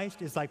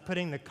Christ is like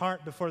putting the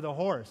cart before the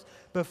horse.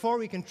 Before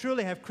we can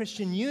truly have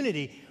Christian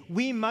unity,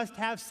 we must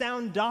have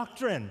sound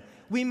doctrine.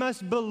 We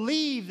must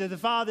believe that the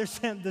Father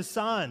sent the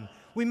Son.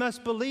 We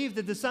must believe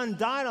that the Son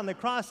died on the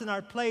cross in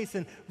our place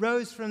and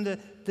rose from the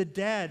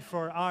dead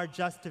for our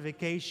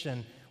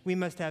justification. We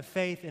must have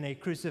faith in a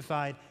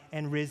crucified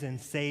and risen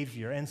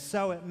Savior. And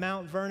so at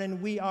Mount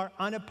Vernon, we are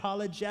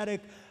unapologetic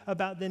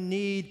about the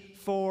need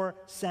for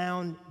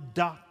sound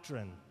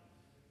doctrine.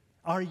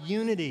 Our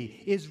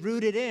unity is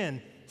rooted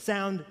in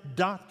sound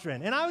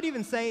doctrine. And I would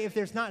even say if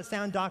there's not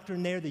sound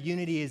doctrine there, the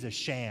unity is a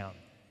sham.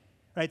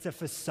 Right? It's a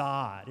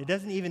facade. It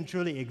doesn't even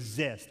truly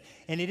exist.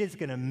 And it is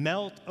going to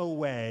melt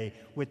away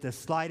with the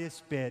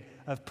slightest bit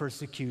of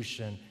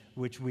persecution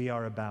which we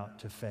are about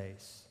to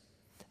face.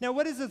 Now,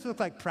 what does this look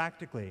like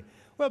practically?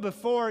 Well,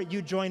 before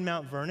you join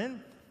Mount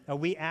Vernon,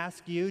 we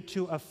ask you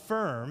to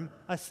affirm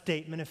a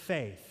statement of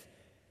faith.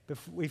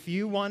 If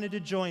you wanted to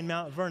join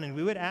Mount Vernon,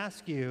 we would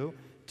ask you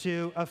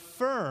to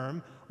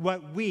affirm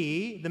what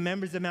we, the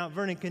members of Mount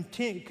Vernon,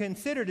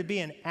 consider to be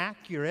an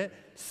accurate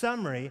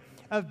summary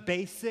of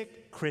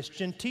basic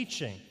Christian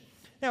teaching.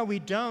 Now, we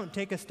don't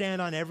take a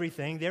stand on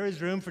everything. There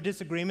is room for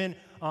disagreement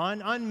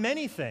on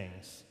many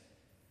things.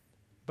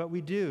 But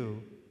we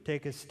do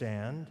take a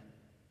stand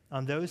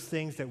on those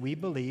things that we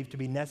believe to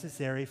be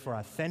necessary for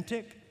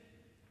authentic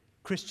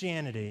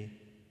Christianity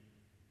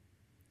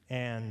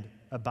and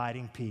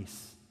abiding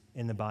peace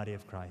in the body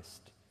of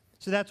Christ.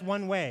 So that's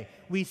one way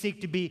we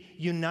seek to be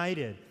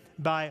united,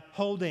 by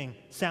holding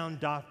sound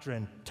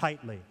doctrine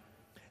tightly.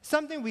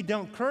 Something we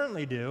don't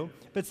currently do,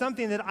 but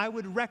something that I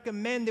would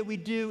recommend that we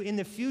do in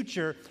the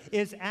future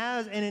is,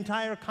 as an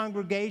entire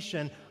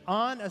congregation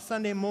on a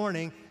Sunday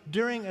morning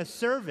during a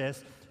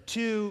service,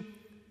 to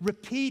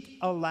repeat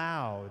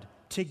aloud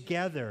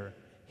together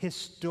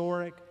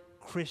historic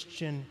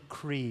Christian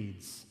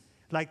creeds,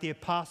 like the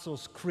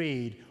Apostles'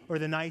 Creed or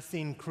the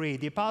Nicene Creed.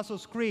 The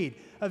Apostles' Creed,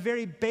 a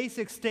very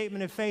basic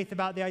statement of faith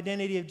about the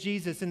identity of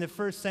Jesus in the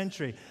first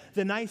century.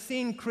 The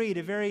Nicene Creed,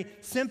 a very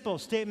simple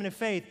statement of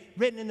faith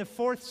written in the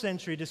 4th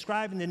century,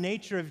 describing the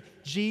nature of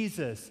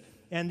Jesus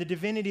and the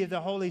divinity of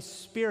the Holy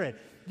Spirit.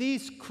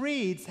 These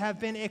creeds have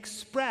been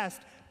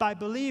expressed by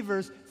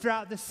believers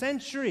throughout the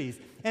centuries.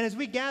 And as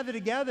we gather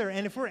together,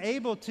 and if we're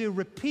able to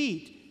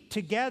repeat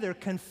together,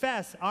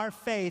 confess our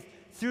faith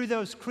through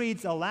those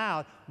creeds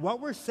aloud, what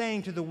we're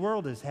saying to the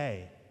world is,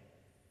 hey,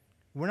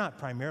 we're not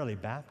primarily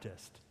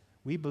Baptist.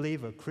 We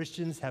believe what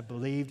Christians have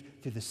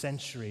believed through the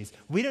centuries.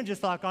 We don't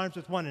just lock arms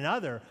with one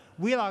another.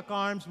 We lock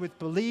arms with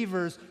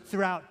believers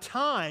throughout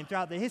time,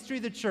 throughout the history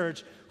of the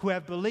church, who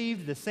have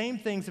believed the same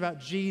things about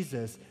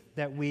Jesus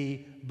that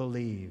we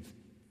believe.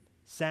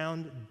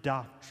 Sound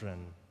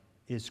doctrine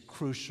is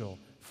crucial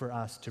for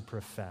us to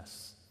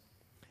profess.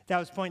 That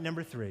was point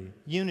number 3.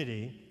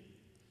 Unity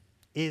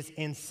is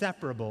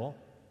inseparable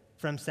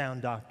from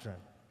sound doctrine.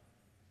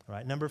 All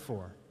right, number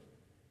 4.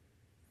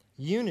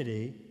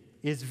 Unity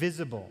is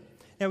visible.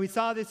 Now, we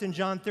saw this in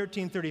John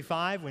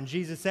 13:35 when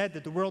Jesus said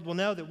that the world will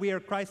know that we are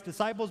Christ's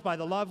disciples by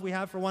the love we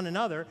have for one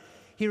another.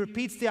 He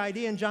repeats the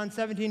idea in John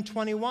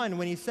 17:21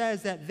 when he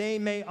says that they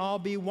may all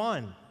be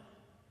one.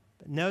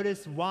 But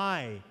notice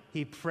why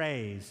he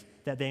prays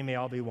that they may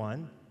all be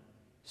one,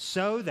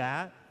 so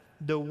that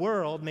the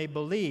world may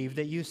believe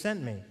that you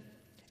sent me.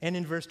 And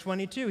in verse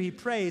 22, he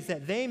prays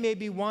that they may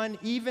be one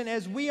even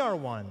as we are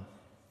one.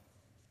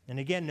 And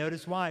again,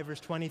 notice why,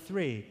 verse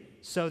 23,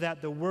 so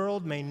that the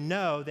world may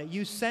know that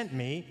you sent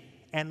me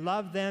and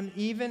love them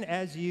even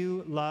as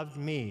you loved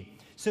me.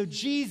 So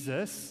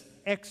Jesus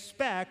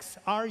expects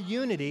our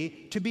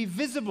unity to be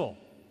visible.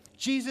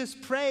 Jesus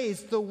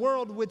prays the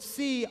world would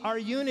see our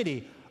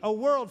unity. A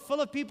world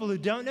full of people who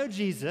don't know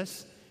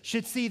Jesus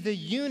should see the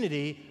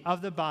unity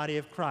of the body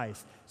of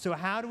Christ. So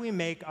how do we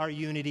make our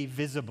unity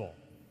visible?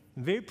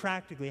 Very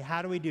practically,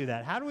 how do we do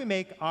that? How do we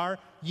make our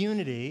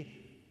unity,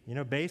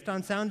 based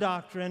on sound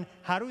doctrine,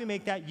 how do we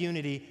make that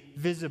unity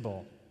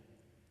visible?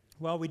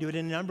 Well, we do it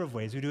in a number of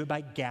ways. We do it by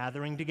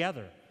gathering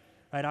together.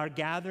 Right? Our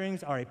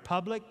gatherings are a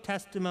public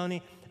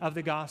testimony of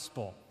the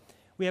gospel.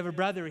 We have a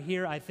brother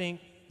here, I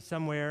think,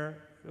 somewhere,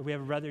 we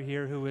have a brother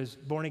here who was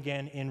born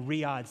again in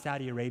Riyadh,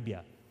 Saudi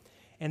Arabia.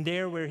 And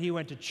there where he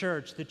went to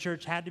church, the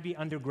church had to be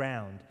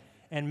underground.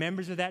 And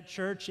members of that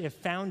church, if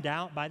found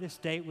out by the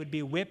state, would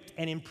be whipped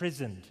and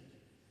imprisoned.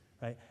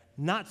 Right?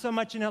 Not so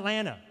much in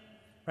Atlanta.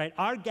 Right?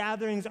 Our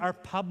gatherings are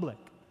public.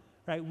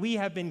 Right? We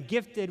have been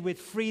gifted with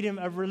freedom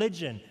of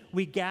religion.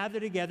 We gather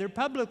together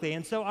publicly.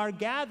 And so our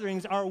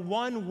gatherings are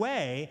one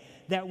way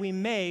that we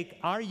make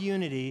our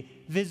unity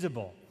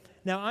visible.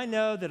 Now, I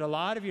know that a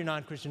lot of your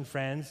non-Christian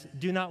friends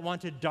do not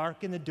want to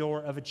darken the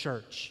door of a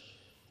church.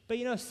 But,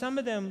 some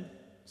of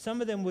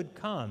them would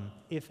come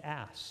if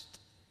asked.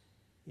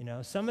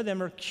 Some of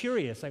them are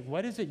curious, like,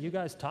 what is it you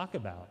guys talk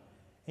about?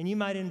 And you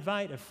might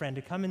invite a friend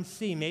to come and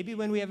see, maybe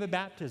when we have a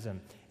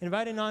baptism.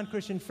 Invite a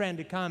non-Christian friend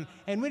to come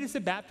and witness a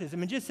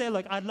baptism and just say,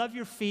 look, I'd love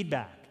your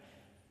feedback.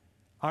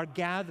 Our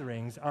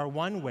gatherings are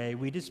one way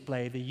we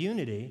display the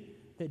unity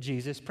that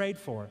Jesus prayed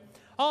for.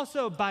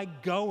 Also, by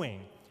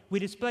going. We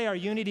display our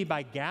unity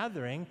by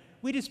gathering.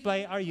 We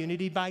display our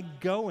unity by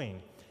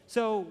going.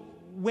 So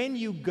when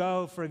you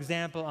go, for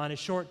example, on a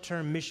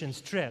short-term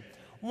missions trip,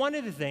 one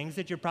of the things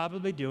that you're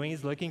probably doing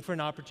is looking for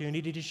an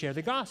opportunity to share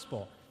the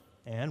gospel.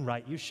 And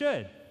right, you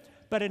should.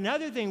 But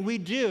another thing we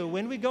do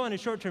when we go on a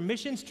short-term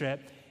missions trip,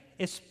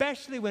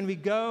 especially when we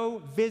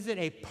go visit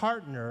a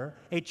partner,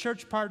 a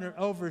church partner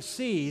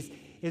overseas,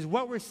 is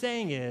what we're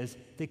saying is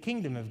the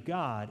kingdom of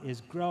God is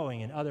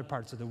growing in other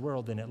parts of the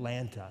world than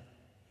Atlanta.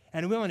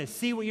 And we want to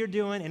see what you're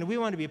doing, and we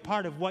want to be a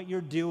part of what you're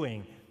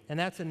doing. And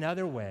that's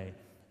another way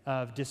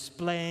of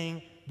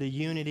displaying the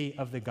unity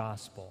of the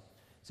gospel.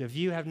 So if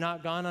you have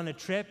not gone on a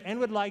trip and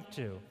would like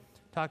to,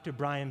 talk to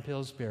Brian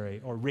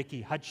Pillsbury or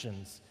Ricky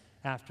Hutchins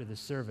after the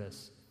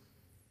service.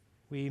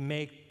 We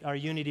make our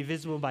unity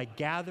visible by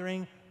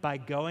gathering, by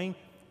going,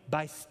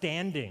 by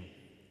standing.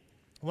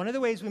 One of the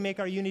ways we make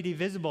our unity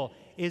visible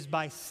is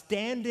by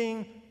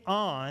standing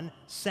on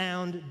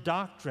sound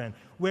doctrine,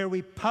 where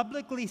we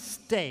publicly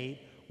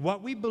state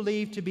what we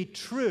believe to be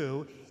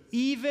true,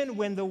 even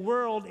when the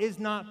world is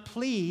not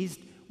pleased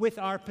with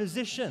our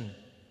position.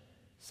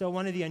 So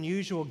one of the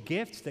unusual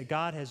gifts that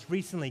God has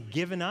recently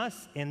given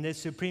us in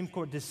this Supreme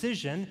Court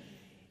decision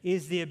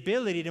is the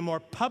ability to more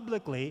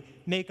publicly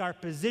make our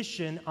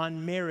position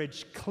on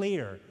marriage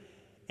clear.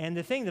 And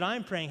the thing that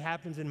I'm praying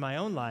happens in my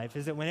own life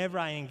is that whenever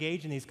I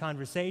engage in these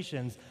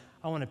conversations,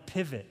 I want to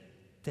pivot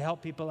to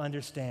help people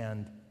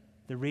understand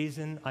the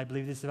reason I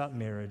believe this about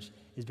marriage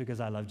is because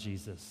I love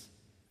Jesus.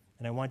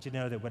 And I want you to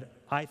know that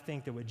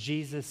what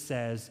Jesus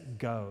says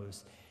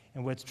goes.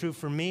 And what's true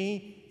for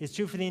me is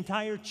true for the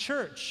entire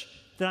church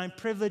that I'm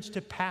privileged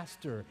to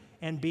pastor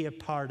and be a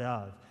part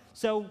of.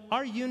 So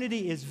our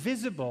unity is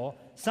visible,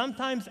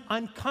 sometimes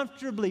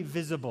uncomfortably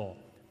visible,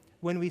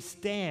 when we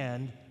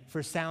stand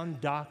for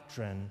sound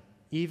doctrine,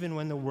 even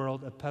when the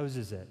world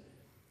opposes it.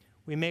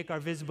 We make our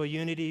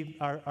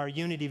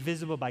unity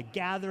visible by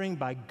gathering,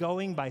 by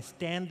going, by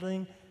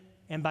standing,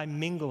 and by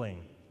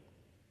mingling.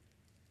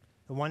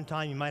 At one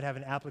time, you might have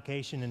an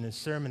application in a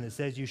sermon that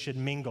says you should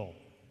mingle.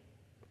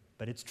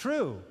 But it's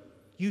true.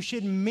 You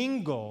should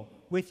mingle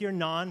with your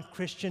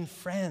non-Christian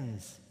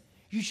friends.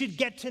 You should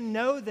get to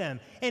know them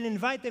and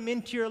invite them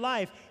into your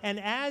life. And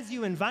as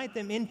you invite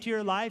them into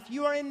your life,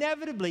 you are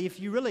inevitably, if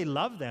you really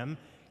love them,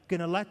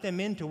 going to let them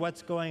into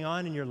what's going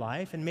on in your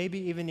life and maybe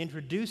even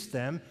introduce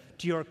them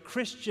to your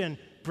Christian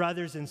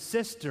brothers and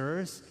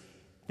sisters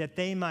that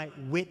they might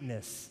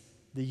witness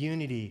the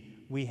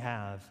unity we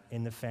have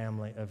in the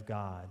family of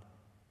God.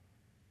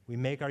 We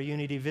make our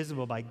unity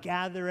visible by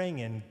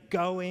gathering and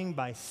going,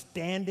 by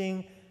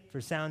standing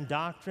for sound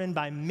doctrine,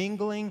 by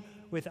mingling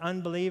with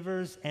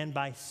unbelievers, and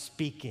by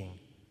speaking.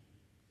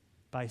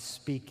 By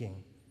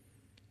speaking.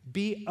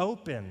 Be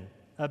open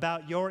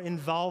about your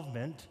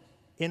involvement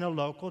in a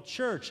local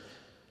church.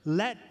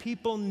 Let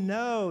people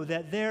know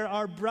that there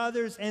are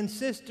brothers and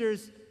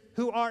sisters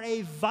who are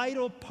a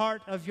vital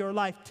part of your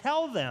life.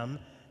 Tell them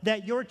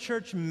that your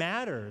church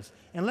matters,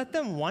 and let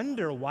them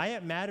wonder why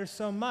it matters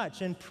so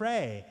much, and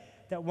pray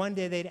that one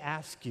day they'd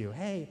ask you,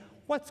 hey,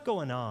 what's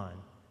going on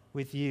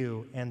with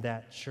you and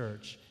that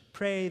church?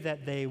 Pray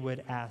that they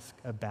would ask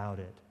about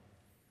it.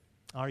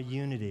 Our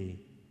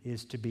unity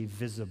is to be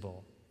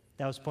visible.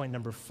 That was point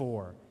number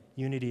 4.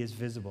 Unity is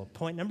visible.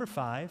 Point number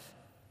 5,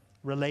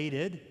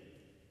 related,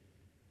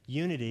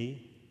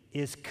 unity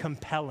is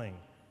compelling.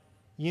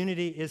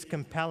 Unity is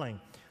compelling.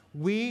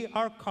 We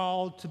are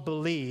called to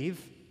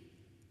believe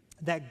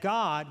that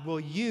God will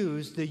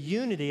use the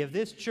unity of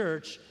this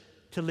church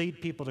to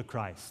lead people to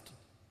Christ.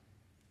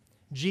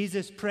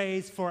 Jesus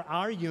prays for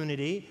our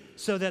unity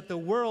so that the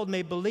world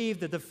may believe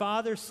that the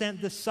Father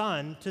sent the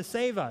Son to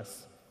save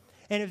us.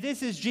 And if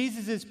this is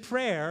Jesus'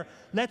 prayer,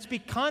 let's be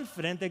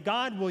confident that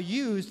God will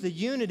use the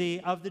unity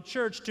of the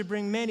church to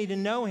bring many to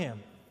know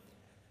him.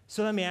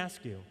 So let me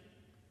ask you,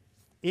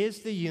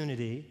 is the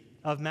unity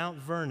of Mount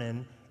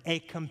Vernon a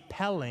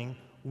compelling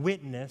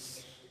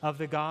witness of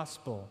the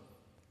gospel?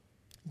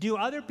 Do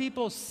other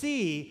people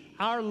see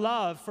our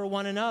love for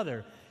one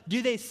another?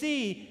 Do they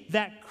see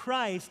that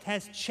Christ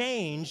has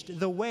changed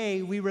the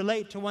way we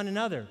relate to one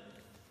another?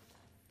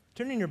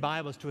 Turn in your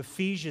Bibles to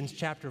Ephesians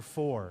chapter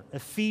 4.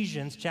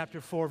 Ephesians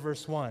chapter 4,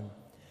 verse 1.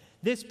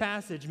 This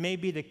passage may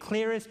be the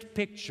clearest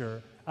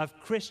picture of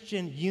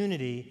Christian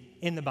unity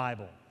in the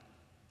Bible.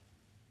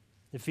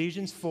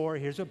 Ephesians 4,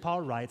 here's what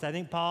Paul writes. I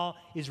think Paul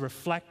is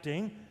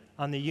reflecting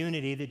on the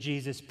unity that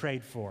Jesus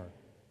prayed for.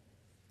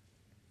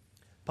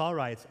 Paul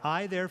writes,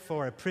 I,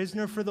 therefore, a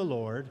prisoner for the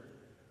Lord,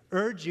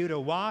 urge you to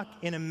walk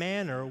in a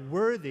manner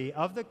worthy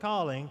of the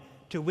calling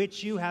to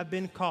which you have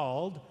been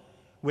called,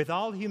 with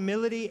all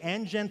humility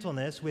and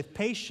gentleness, with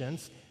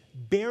patience,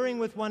 bearing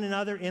with one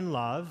another in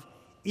love,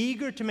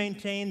 eager to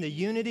maintain the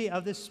unity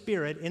of the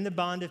Spirit in the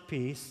bond of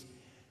peace.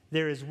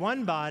 There is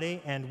one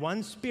body and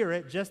one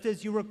Spirit, just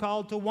as you were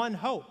called to one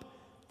hope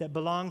that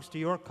belongs to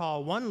your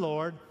call, one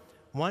Lord,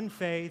 one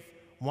faith,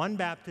 one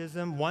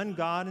baptism, one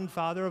God and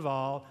Father of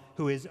all,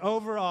 who is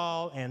over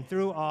all and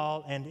through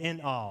all and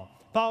in all.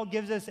 Paul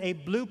gives us a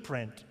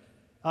blueprint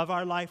of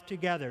our life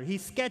together. He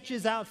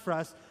sketches out for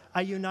us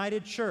a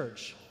united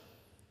church.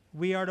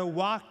 We are to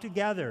walk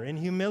together in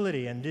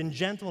humility and in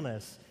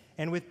gentleness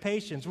and with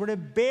patience. We're to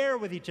bear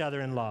with each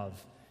other in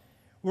love.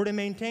 We're to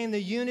maintain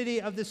the unity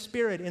of the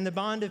Spirit in the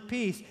bond of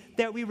peace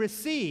that we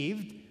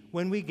received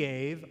when we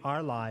gave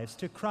our lives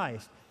to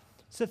Christ.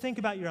 So think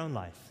about your own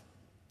life.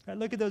 Right,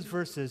 look at those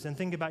verses and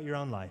think about your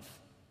own life.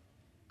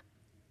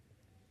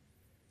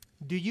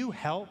 Do you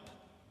help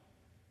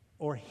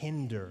or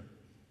hinder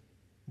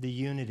the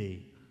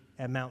unity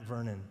at Mount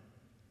Vernon?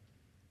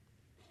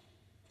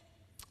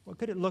 What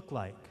could it look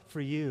like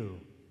for you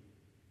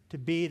to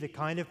be the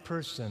kind of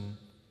person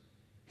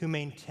who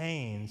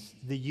maintains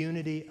the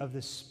unity of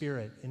the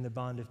Spirit in the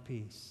bond of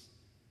peace?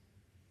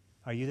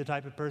 Are you the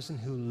type of person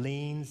who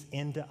leans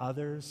into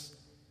others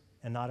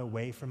and not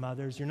away from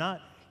others? You're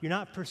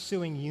not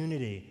pursuing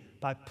unity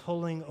by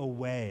pulling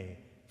away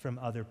from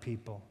other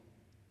people.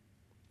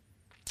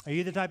 Are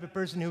you the type of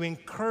person who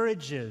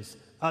encourages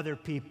other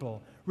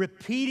people,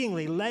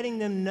 repeatedly letting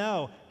them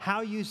know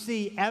how you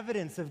see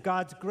evidence of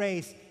God's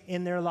grace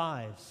in their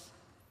lives?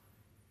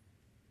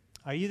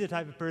 Are you the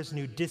type of person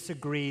who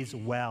disagrees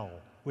well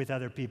with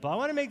other people? I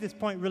want to make this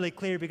point really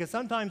clear because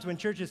sometimes when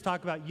churches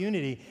talk about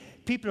unity,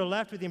 people are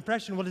left with the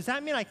impression, well, does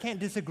that mean I can't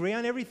disagree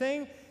on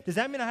everything? Does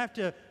that mean I have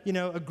to,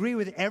 agree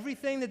with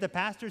everything that the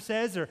pastor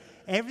says or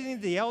everything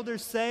that the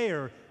elders say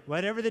or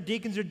whatever the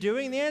deacons are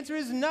doing? The answer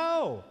is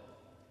no,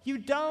 you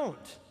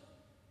don't.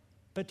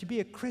 But to be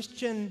a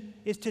Christian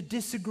is to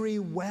disagree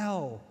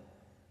well,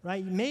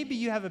 right? Maybe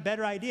you have a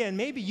better idea and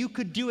maybe you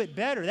could do it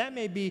better. That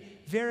may be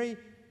very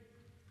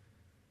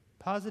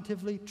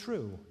positively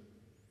true.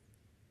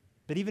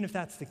 But even if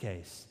that's the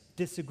case,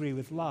 disagree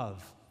with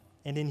love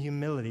and in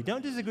humility.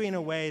 Don't disagree in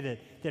a way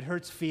that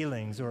hurts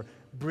feelings or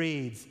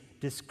breeds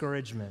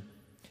discouragement.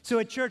 So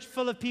a church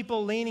full of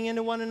people leaning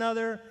into one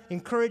another,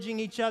 encouraging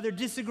each other,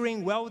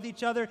 disagreeing well with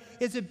each other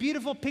is a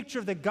beautiful picture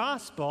of the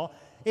gospel.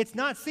 It's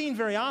not seen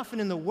very often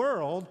in the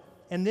world,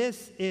 and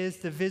this is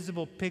the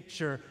visible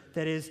picture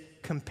that is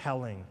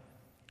compelling.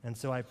 And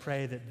so I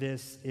pray that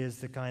this is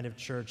the kind of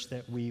church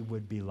that we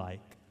would be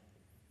like.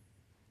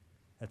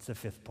 That's the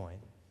 5th point.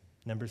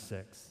 Number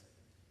 6.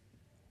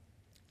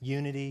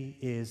 Unity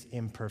is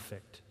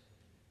imperfect.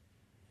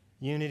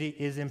 Unity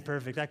is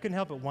imperfect. I couldn't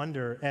help but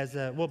wonder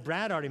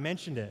Brad already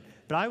mentioned it,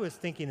 but I was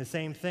thinking the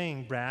same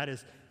thing, Brad,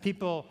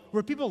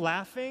 were people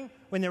laughing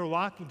when they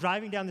were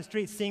driving down the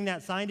street, seeing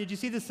that sign? Did you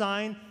see the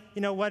sign?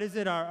 What is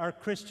it,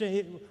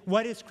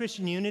 what is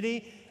Christian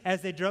unity?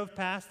 As they drove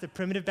past the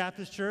Primitive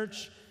Baptist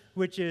Church,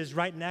 which is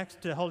right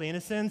next to Holy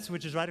Innocents,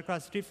 which is right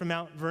across the street from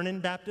Mount Vernon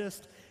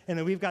Baptist, and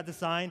then we've got the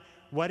sign,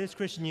 what is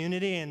Christian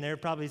unity? And they're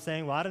probably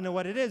saying, well, I don't know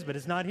what it is, but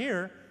it's not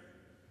here.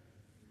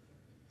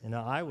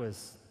 I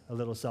was a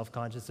little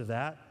self-conscious of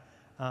that.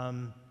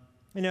 And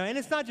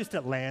it's not just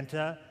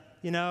Atlanta.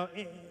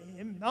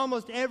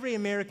 Almost every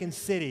American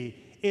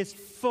city is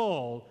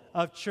full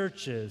of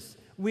churches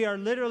we are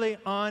literally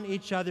on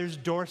each other's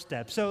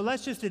doorstep. So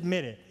let's just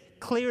admit it.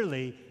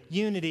 Clearly,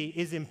 unity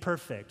is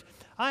imperfect.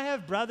 I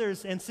have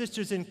brothers and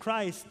sisters in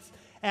Christ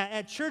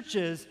at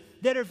churches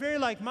that are very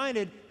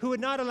like-minded who would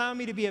not allow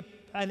me to be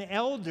an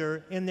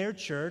elder in their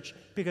church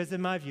because of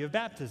my view of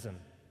baptism.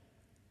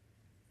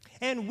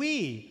 And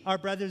we are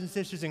brothers and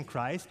sisters in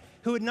Christ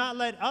who would not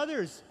let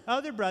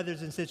other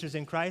brothers and sisters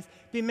in Christ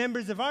be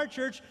members of our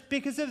church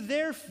because of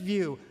their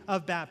view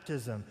of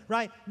baptism,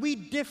 right? We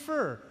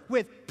differ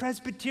with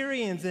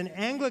Presbyterians and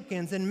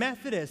Anglicans and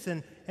Methodists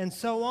and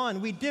so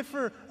on. We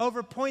differ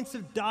over points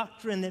of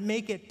doctrine that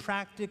make it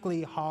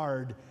practically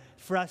hard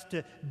for us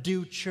to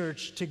do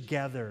church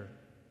together,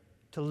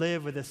 to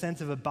live with a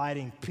sense of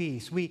abiding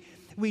peace.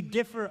 We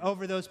differ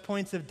over those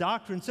points of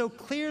doctrine. So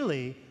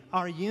clearly,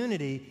 our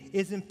unity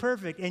is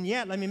imperfect. And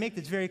yet, let me make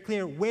this very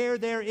clear, where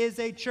there is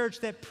a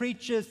church that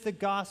preaches the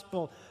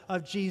gospel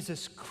of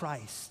Jesus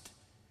Christ,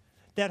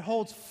 that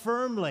holds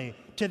firmly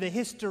to the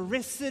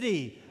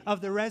historicity of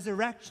the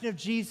resurrection of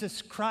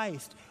Jesus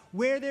Christ,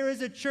 where there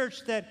is a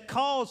church that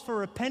calls for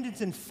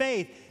repentance and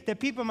faith, that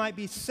people might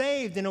be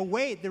saved and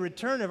await the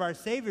return of our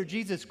Savior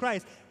Jesus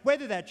Christ,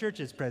 whether that church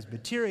is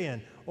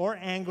Presbyterian or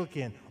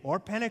Anglican or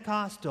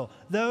Pentecostal,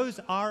 those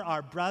are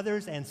our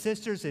brothers and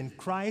sisters in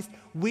Christ.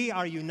 We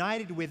are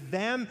united with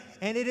them,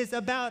 and it is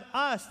about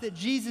us that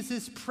Jesus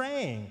is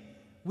praying.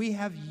 We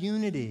have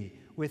unity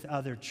with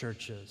other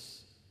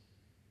churches.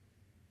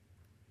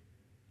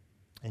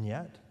 And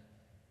yet,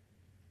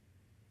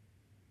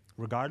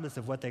 regardless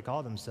of what they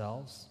call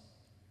themselves,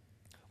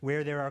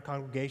 where there are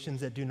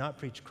congregations that do not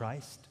preach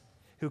Christ,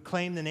 who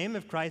claim the name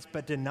of Christ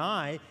but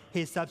deny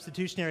his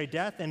substitutionary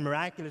death and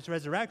miraculous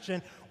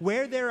resurrection,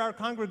 where there are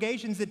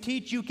congregations that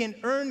teach you can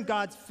earn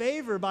God's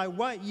favor by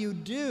what you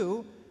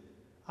do,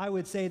 I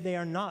would say they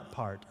are not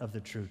part of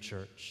the true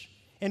church.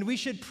 And we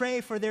should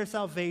pray for their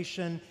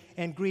salvation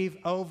and grieve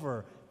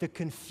over the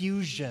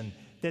confusion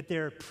that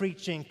their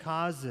preaching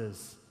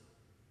causes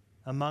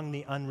among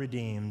the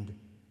unredeemed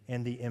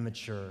and the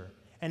immature.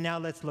 And now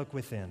let's look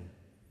within.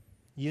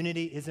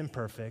 Unity is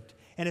imperfect,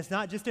 and it's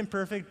not just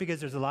imperfect because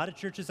there's a lot of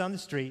churches on the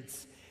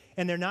streets,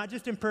 and they're not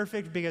just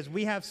imperfect because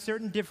we have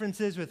certain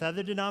differences with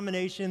other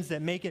denominations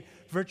that make it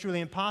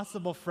virtually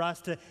impossible for us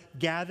to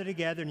gather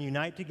together and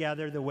unite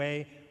together the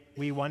way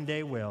we one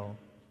day will,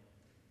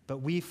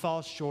 but we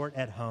fall short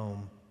at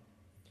home.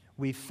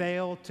 We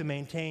fail to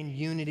maintain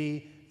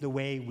unity the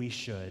way we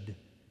should.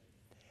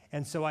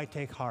 And so I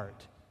take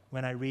heart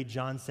when I read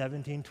John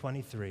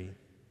 17:23,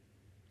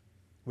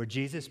 where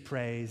Jesus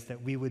prays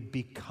that we would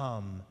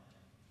become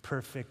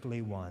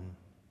perfectly one.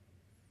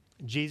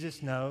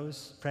 Jesus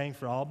knows, praying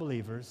for all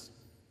believers,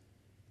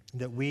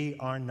 that we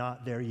are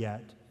not there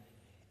yet.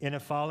 In a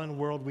fallen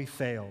world, we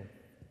fail.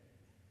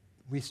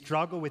 We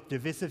struggle with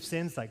divisive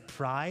sins like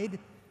pride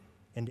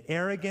and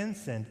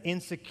arrogance and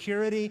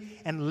insecurity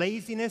and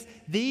laziness,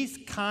 these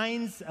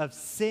kinds of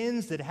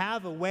sins that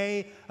have a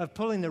way of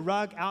pulling the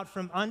rug out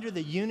from under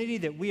the unity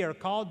that we are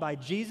called by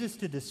Jesus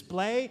to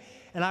display,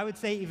 and I would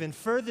say even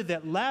further,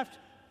 that left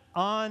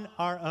on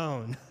our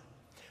own,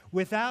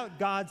 without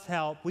God's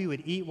help, we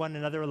would eat one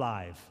another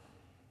alive.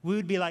 We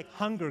would be like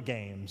Hunger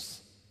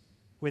Games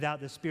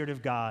without the Spirit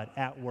of God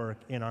at work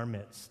in our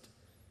midst.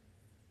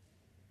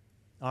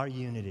 Our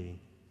unity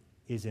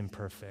is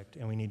imperfect,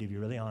 and we need to be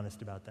really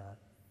honest about that.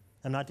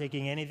 I'm not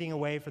taking anything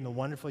away from the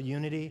wonderful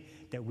unity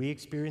that we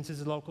experience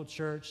as a local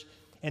church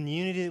and the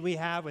unity that we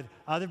have with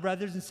other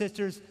brothers and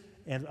sisters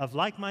and of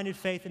like-minded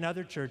faith in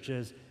other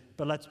churches,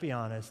 but let's be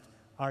honest,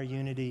 our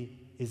unity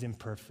is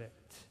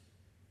imperfect.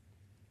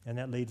 And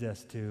that leads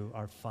us to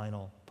our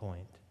final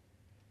point.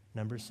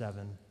 Number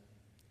 7,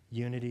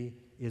 unity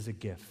is a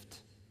gift.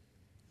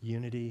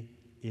 Unity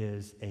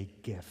is a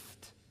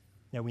gift.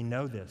 Now we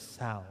know this.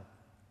 How?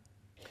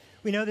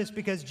 We know this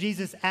because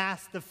Jesus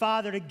asked the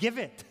Father to give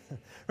it,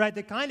 right?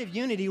 The kind of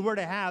unity we're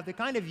to have, the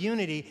kind of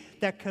unity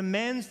that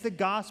commends the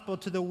gospel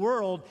to the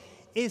world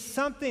is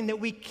something that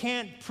we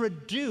can't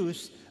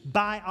produce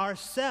by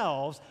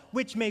ourselves,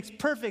 which makes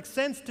perfect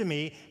sense to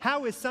me.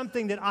 How is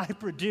something that I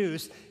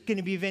produce going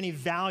to be of any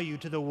value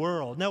to the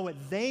world? No,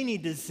 what they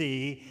need to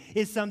see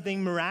is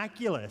something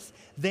miraculous.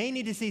 They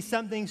need to see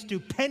something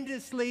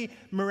stupendously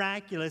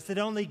miraculous that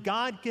only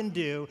God can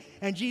do.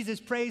 And Jesus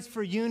prays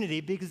for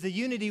unity because the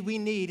unity we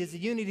need is the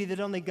unity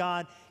that only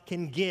God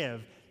can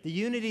give. The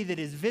unity that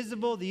is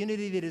visible, the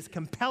unity that is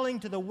compelling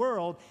to the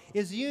world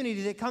is the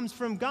unity that comes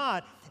from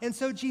God. And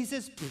so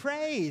Jesus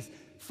prays,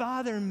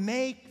 Father,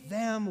 make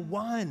them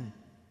one.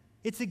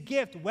 It's a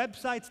gift.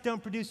 Websites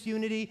don't produce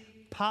unity.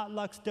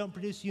 Potlucks don't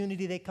produce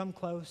unity. They come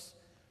close,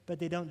 but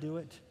they don't do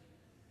it,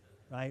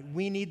 right?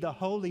 We need the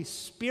Holy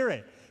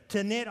Spirit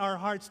to knit our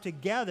hearts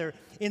together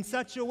in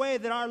such a way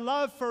that our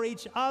love for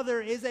each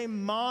other is a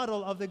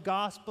model of the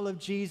gospel of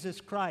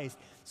Jesus Christ.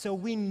 So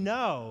we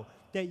know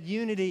that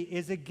unity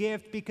is a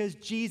gift because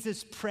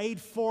Jesus prayed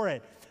for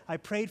it. I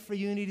prayed for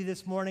unity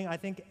this morning. I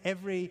think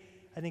every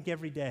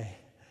day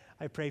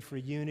I pray for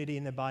unity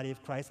in the body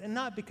of Christ. And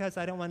not because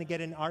I don't want to get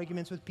in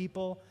arguments with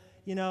people.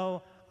 You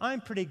know,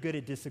 I'm pretty good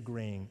at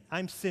disagreeing.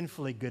 I'm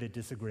sinfully good at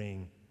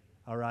disagreeing.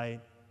 all right?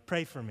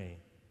 Pray for me.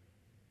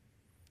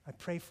 I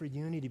pray for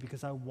unity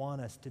because I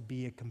want us to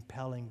be a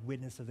compelling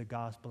witness of the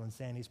gospel in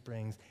Sandy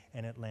Springs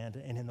and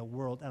Atlanta and in the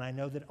world, and I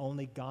know that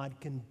only God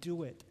can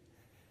do it.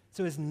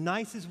 So as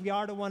nice as we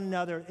are to one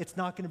another, it's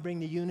not going to bring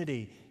the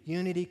unity.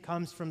 Unity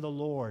comes from the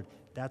Lord.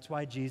 That's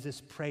why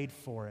Jesus prayed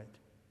for it.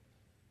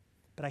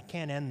 But I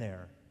can't end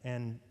there,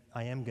 and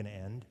I am going to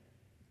end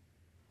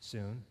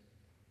soon.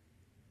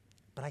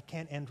 But I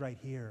can't end right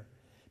here.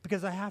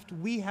 Because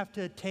we have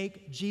to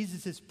take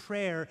Jesus'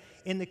 prayer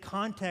in the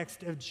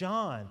context of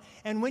John.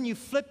 And when you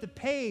flip the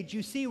page,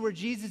 you see where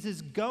Jesus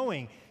is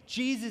going.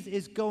 Jesus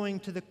is going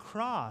to the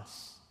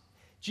cross.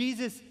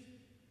 Jesus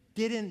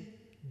didn't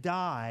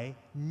die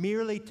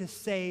merely to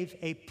save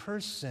a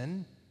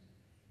person.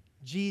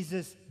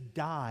 Jesus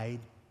died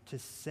to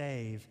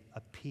save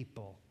a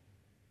people.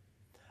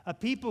 A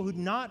people who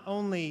not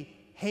only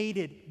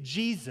hated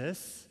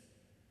Jesus,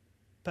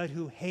 but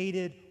who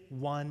hated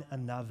one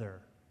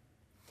another.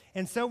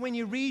 And so when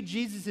you read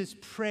Jesus'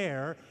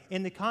 prayer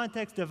in the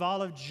context of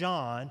all of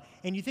John,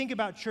 and you think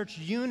about church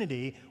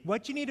unity,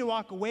 what you need to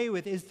walk away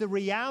with is the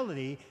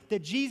reality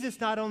that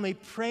Jesus not only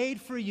prayed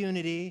for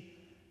unity,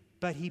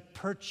 but he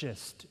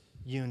purchased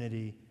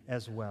unity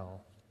as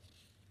well.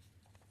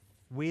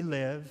 We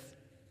live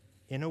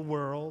in a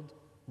world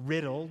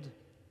riddled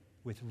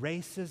with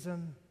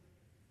racism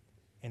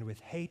and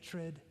with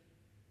hatred.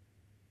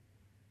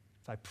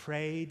 If I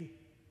prayed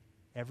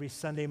every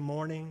Sunday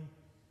morning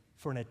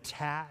for an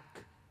attack,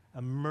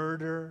 a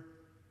murder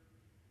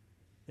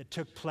that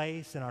took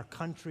place in our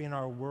country and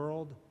our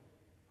world,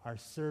 our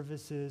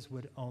services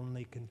would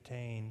only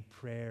contain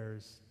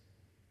prayers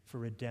for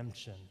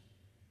redemption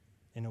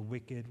in a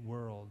wicked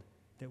world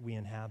that we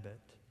inhabit.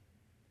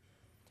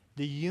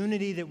 The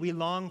unity that we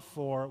long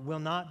for will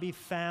not be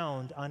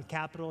found on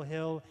Capitol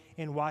Hill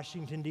in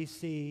Washington,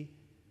 D.C.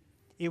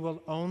 It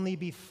will only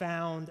be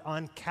found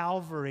on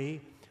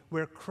Calvary,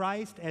 where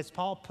Christ, as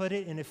Paul put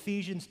it in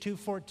Ephesians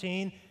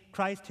 2:14,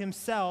 Christ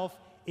himself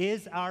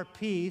is our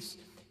peace,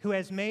 who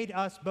has made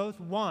us both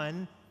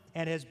one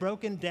and has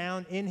broken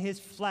down in his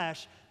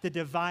flesh the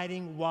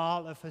dividing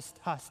wall of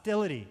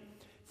hostility.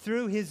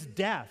 Through his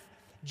death,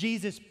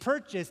 Jesus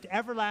purchased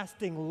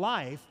everlasting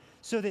life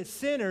so that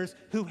sinners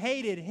who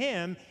hated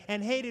him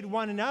and hated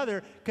one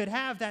another could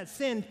have that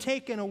sin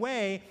taken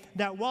away,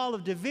 that wall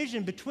of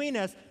division between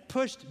us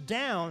pushed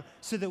down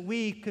so that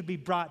we could be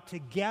brought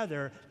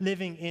together,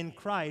 living in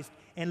Christ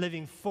and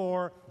living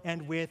for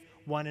and with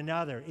one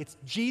another. It's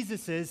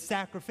Jesus'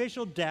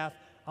 sacrificial death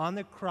on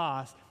the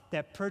cross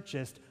that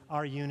purchased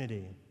our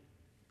unity.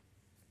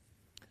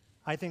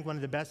 I think one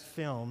of the best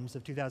films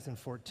of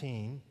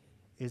 2014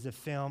 is a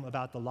film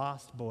about the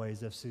lost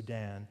boys of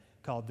Sudan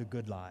called The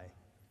Good Lie.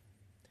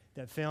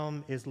 That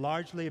film is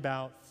largely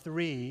about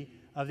 3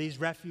 of these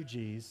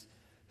refugees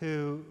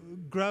who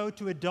grow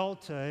to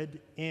adulthood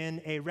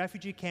in a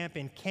refugee camp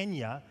in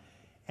Kenya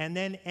and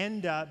then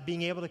end up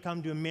being able to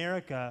come to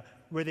America,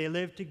 where they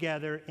live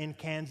together in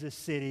Kansas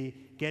City,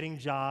 getting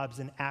jobs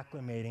and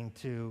acclimating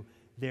to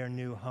their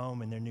new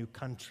home and their new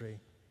country.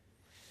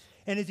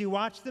 And as you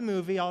watch the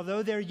movie,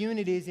 although their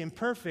unity is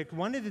imperfect,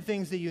 one of the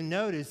things that you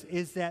notice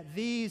is that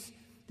these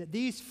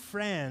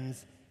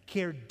friends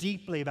care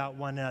deeply about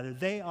one another.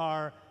 They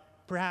are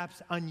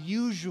perhaps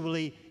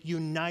unusually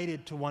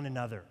united to one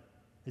another.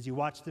 As you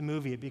watch the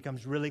movie, it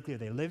becomes really clear.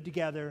 They live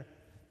together,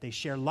 they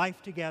share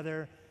life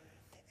together,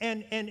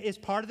 and is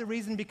part of the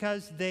reason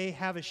because they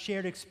have a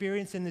shared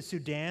experience in the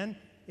Sudan?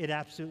 It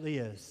absolutely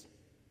is.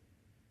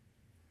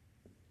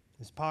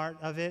 Is part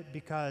of it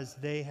because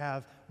they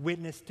have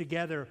witnessed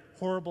together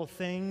horrible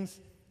things?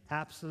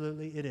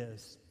 Absolutely it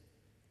is.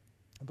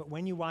 But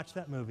when you watch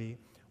that movie,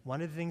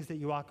 one of the things that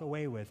you walk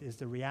away with is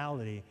the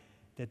reality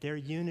that their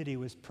unity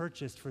was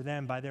purchased for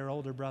them by their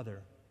older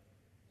brother.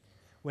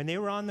 When they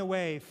were on the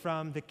way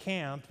from the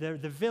camp, the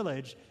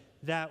village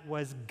that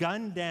was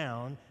gunned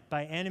down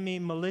by enemy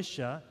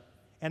militia,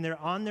 and they're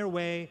on their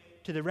way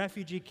to the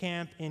refugee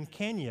camp in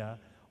Kenya,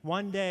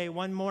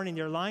 one morning,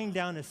 they're lying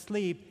down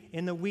asleep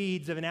in the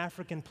weeds of an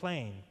African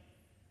plain.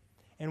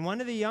 And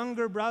one of the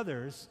younger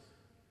brothers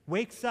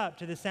wakes up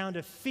to the sound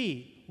of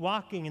feet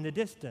walking in the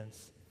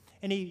distance.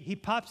 And he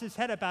pops his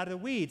head up out of the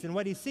weeds, and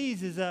what he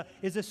sees is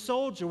a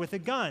soldier with a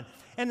gun.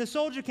 And the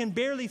soldier can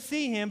barely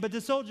see him, but the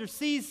soldier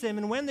sees him,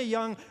 and when the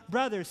young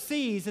brother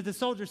sees that the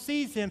soldier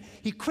sees him,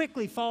 he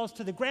quickly falls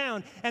to the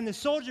ground, and the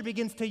soldier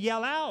begins to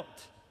yell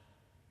out,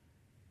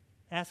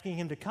 asking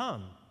him to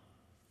come.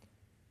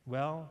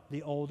 Well,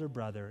 the older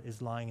brother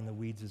is lying in the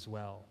weeds as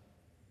well,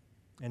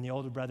 and the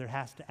older brother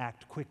has to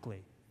act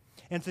quickly.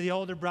 And so the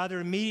older brother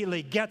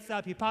immediately gets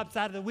up, he pops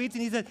out of the weeds,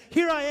 and he says,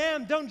 "Here I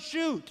am, don't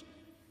shoot."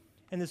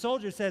 And the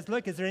soldier says,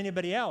 "Look, is there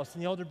anybody else?"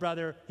 And the older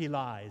brother, he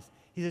lies.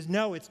 He says,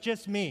 "No, it's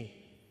just me."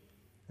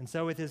 And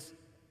so with his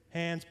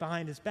hands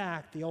behind his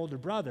back, the older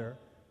brother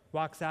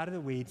walks out of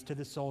the weeds to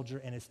the soldier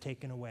and is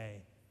taken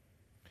away.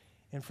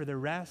 And for the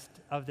rest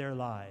of their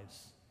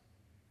lives,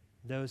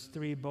 those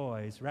 3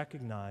 boys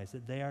recognize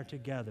that they are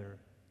together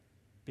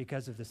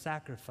because of the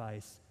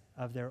sacrifice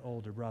of their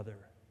older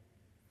brother.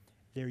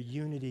 Their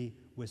unity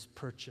was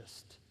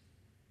purchased,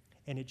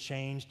 and it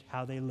changed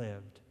how they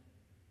lived.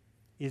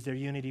 Is their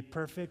unity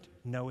perfect?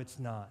 No, it's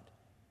not.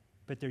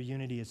 But their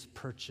unity is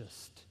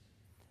purchased.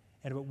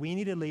 And what we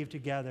need to leave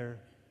together,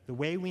 the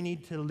way we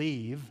need to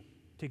leave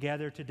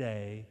together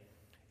today,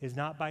 is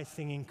not by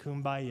singing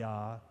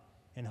Kumbaya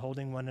and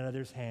holding one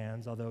another's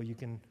hands, although you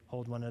can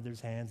hold one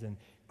another's hands and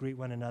greet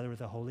one another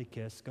with a holy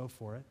kiss. Go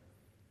for it.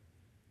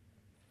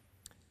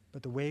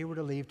 But the way we're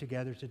to leave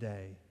together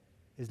today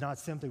is not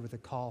simply with a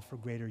call for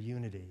greater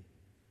unity,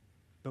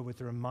 but with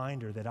the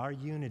reminder that our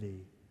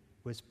unity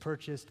was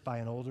purchased by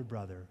an older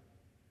brother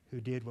who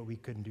did what we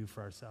couldn't do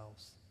for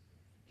ourselves.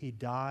 He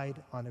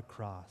died on a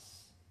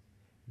cross,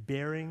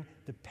 bearing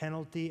the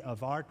penalty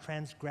of our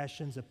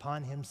transgressions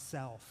upon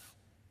himself.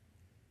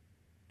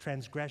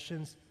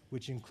 Transgressions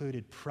which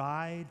included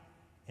pride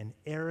and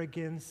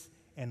arrogance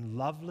and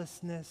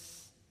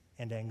lovelessness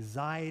and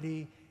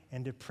anxiety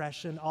and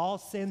depression, all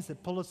sins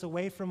that pull us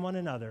away from one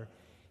another.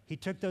 He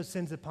took those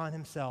sins upon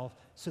himself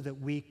so that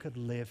we could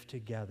live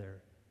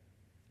together.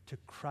 To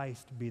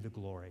Christ be the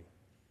glory.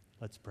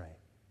 Let's pray.